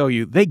can tell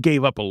you they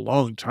gave up a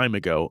long time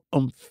ago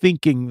on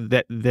thinking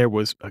that there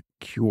was a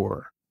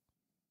cure.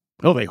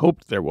 Oh, they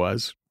hoped there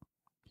was.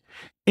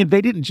 And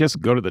they didn't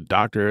just go to the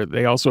doctor,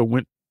 they also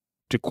went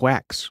to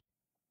quacks.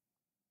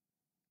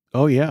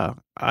 Oh yeah,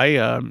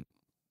 I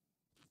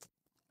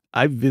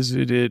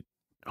visited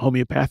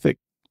homeopathic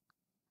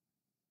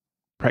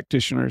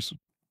practitioners.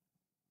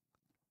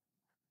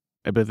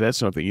 I bet that's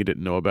something you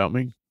didn't know about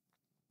me.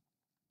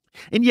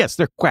 And yes,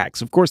 they're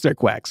quacks. Of course they're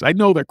quacks. I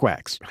know they're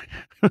quacks.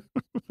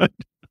 But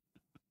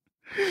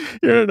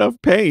you're in enough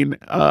pain.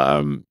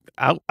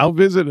 I'll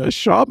visit a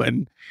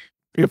shaman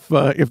if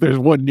there's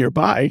one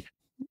nearby.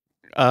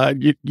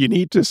 You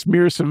need to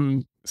smear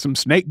some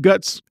snake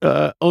guts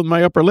on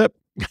my upper lip.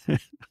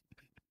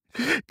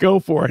 Go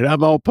for it.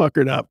 I'm all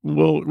puckered up.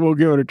 We'll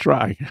give it a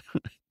try.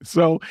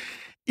 So,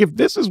 if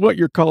this is what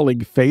you're calling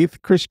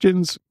faith,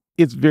 Christians,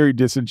 it's very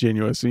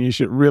disingenuous, and you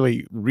should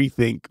really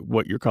rethink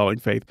what you're calling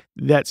faith.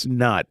 That's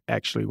not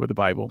actually what the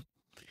Bible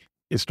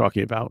is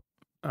talking about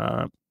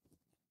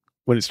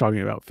when it's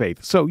talking about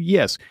faith. So,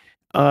 yes,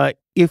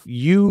 if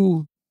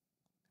you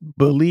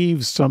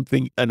believe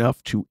something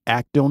enough to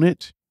act on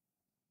it,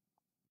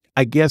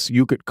 I guess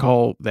you could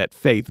call that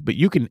faith, but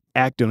you can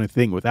act on a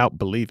thing without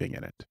believing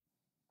in it.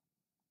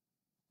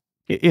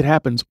 It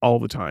happens all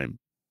the time,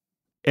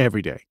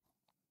 every day.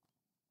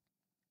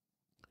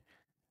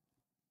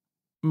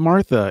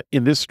 Martha,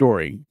 in this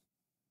story,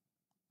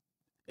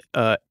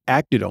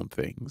 acted on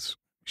things.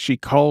 She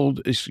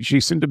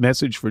sent a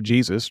message for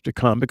Jesus to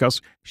come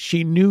because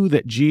she knew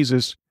that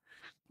Jesus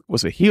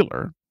was a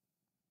healer.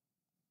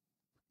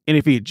 And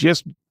if he had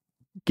just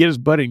get his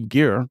butt in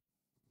gear,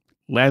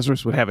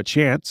 Lazarus would have a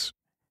chance.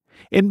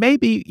 And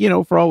maybe,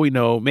 for all we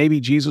know, maybe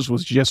Jesus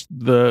was just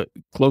the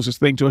closest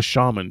thing to a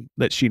shaman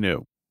that she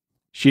knew.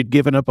 She had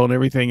given up on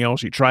everything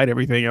else. She tried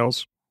everything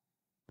else.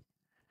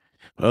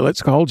 Well,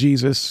 let's call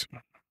Jesus.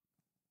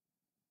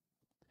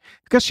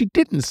 Because she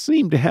didn't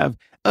seem to have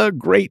a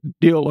great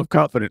deal of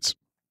confidence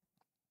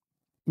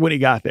when he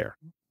got there.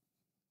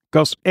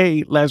 Because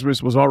A,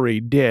 Lazarus was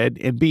already dead,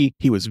 and B,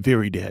 he was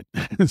very dead.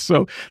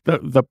 So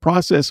the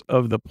process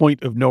of the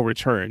point of no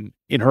return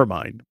in her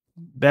mind,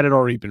 that had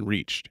already been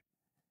reached.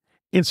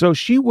 And so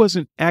she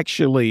wasn't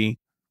actually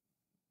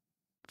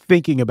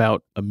thinking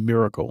about a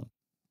miracle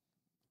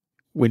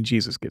when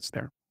Jesus gets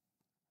there.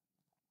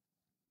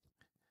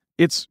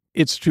 It's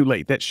too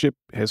late. That ship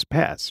has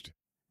passed.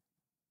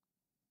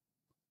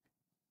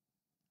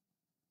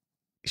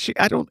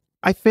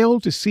 I fail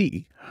to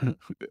see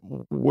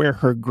where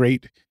her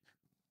great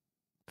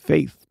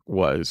faith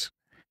was,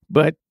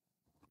 but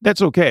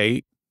that's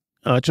okay.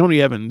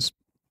 Tony Evans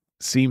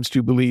seems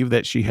to believe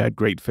that she had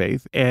great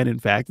faith. And in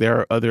fact, there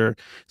are other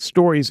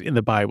stories in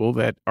the Bible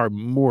that are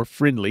more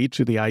friendly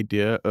to the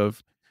idea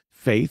of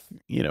faith.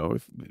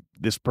 If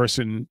this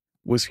person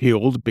was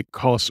healed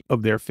because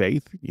of their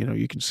faith,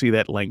 you can see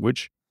that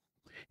language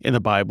in the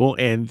Bible.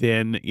 And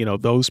then,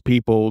 those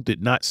people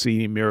did not see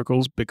any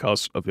miracles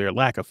because of their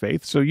lack of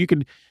faith. So you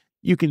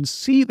can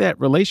see that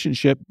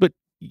relationship, but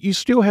you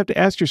still have to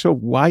ask yourself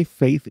why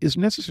faith is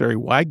necessary,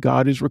 why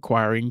God is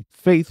requiring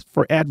faith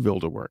for Advil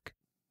to work.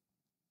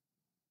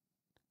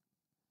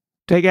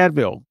 Take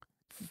Advil.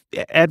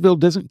 Advil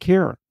doesn't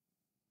care.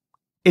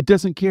 It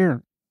doesn't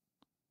care.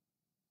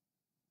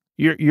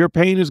 Your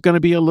pain is going to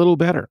be a little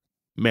better.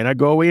 May not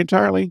go away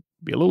entirely,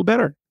 be a little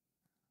better.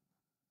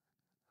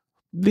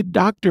 The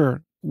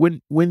doctor,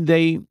 when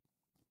they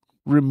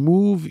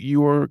remove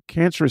your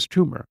cancerous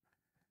tumor,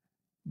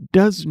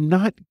 does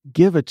not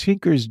give a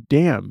tinker's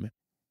damn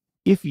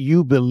if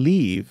you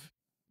believe,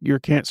 your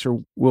cancer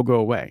will go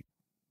away.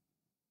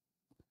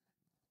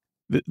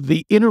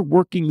 The inner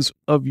workings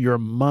of your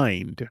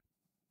mind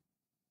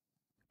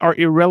are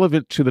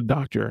irrelevant to the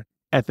doctor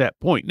at that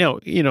point. Now,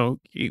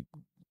 he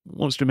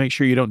wants to make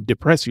sure you don't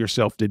depress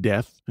yourself to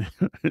death,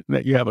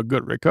 that you have a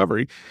good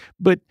recovery.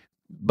 But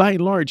by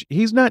and large,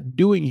 he's not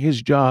doing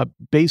his job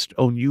based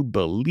on you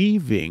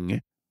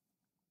believing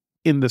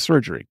in the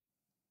surgery.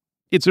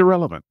 It's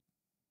irrelevant.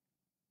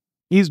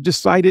 He's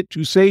decided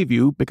to save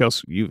you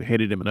because you've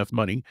handed him enough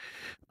money.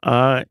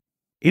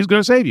 He's going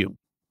to save you.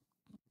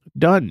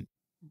 Done.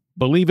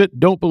 Believe it,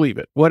 don't believe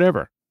it,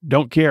 whatever.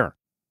 Don't care.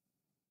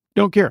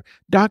 Don't care.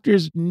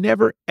 Doctors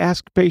never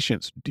ask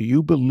patients, do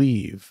you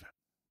believe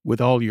with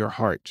all your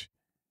heart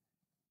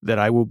that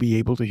I will be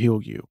able to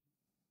heal you?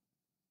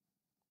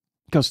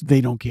 Because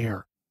they don't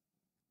care.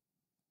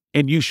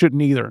 And you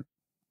shouldn't either.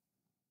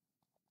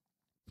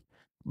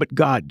 But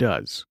God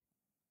does.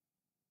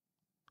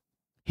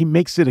 He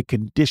makes it a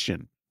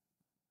condition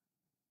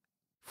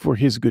for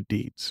his good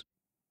deeds.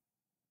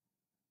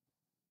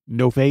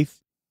 No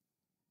faith,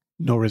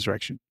 no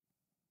resurrection.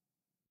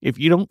 If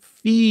you don't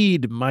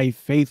feed my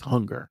faith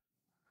hunger,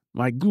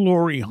 my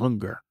glory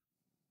hunger,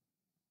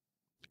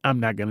 I'm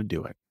not going to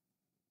do it.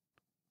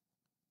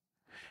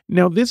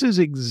 Now, this is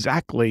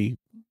exactly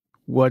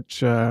what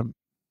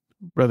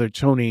Brother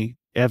Tony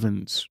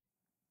Evans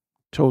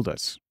told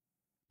us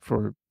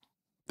for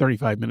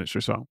 35 minutes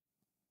or so.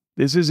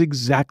 This is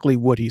exactly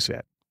what he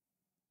said.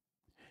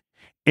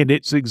 And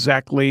it's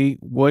exactly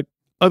what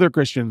other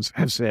Christians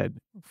have said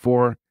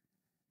forever.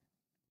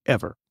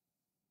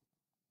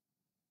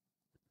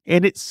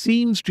 And it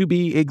seems to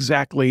be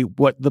exactly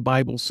what the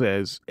Bible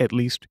says, at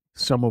least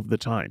some of the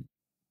time.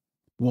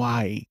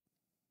 Why?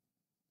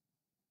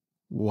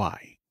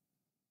 Why?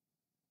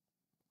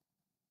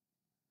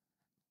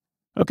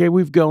 Okay,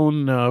 we've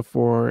gone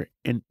for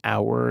an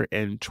hour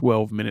and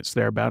 12 minutes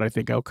thereabout. I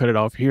think I'll cut it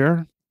off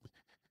here.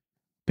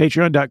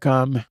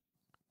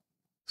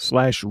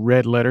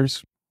 Patreon.com/red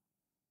letters.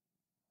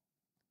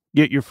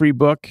 Get your free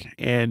book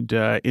and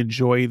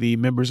enjoy the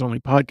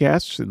members-only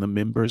podcasts and the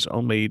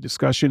members-only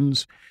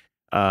discussions.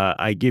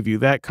 I give you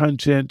that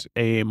content,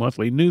 a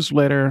monthly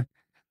newsletter.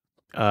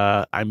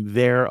 I'm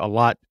there a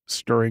lot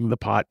stirring the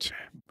pot.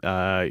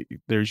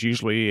 There's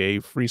usually a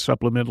free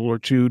supplemental or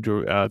two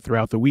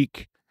throughout the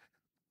week.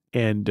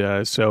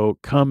 And so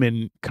come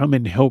and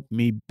help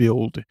me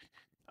build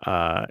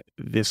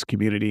this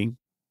community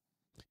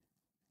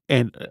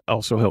and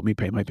also help me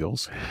pay my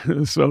bills.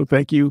 So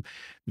thank you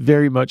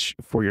very much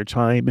for your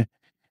time.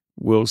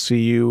 We'll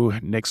see you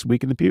next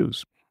week in the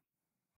pews.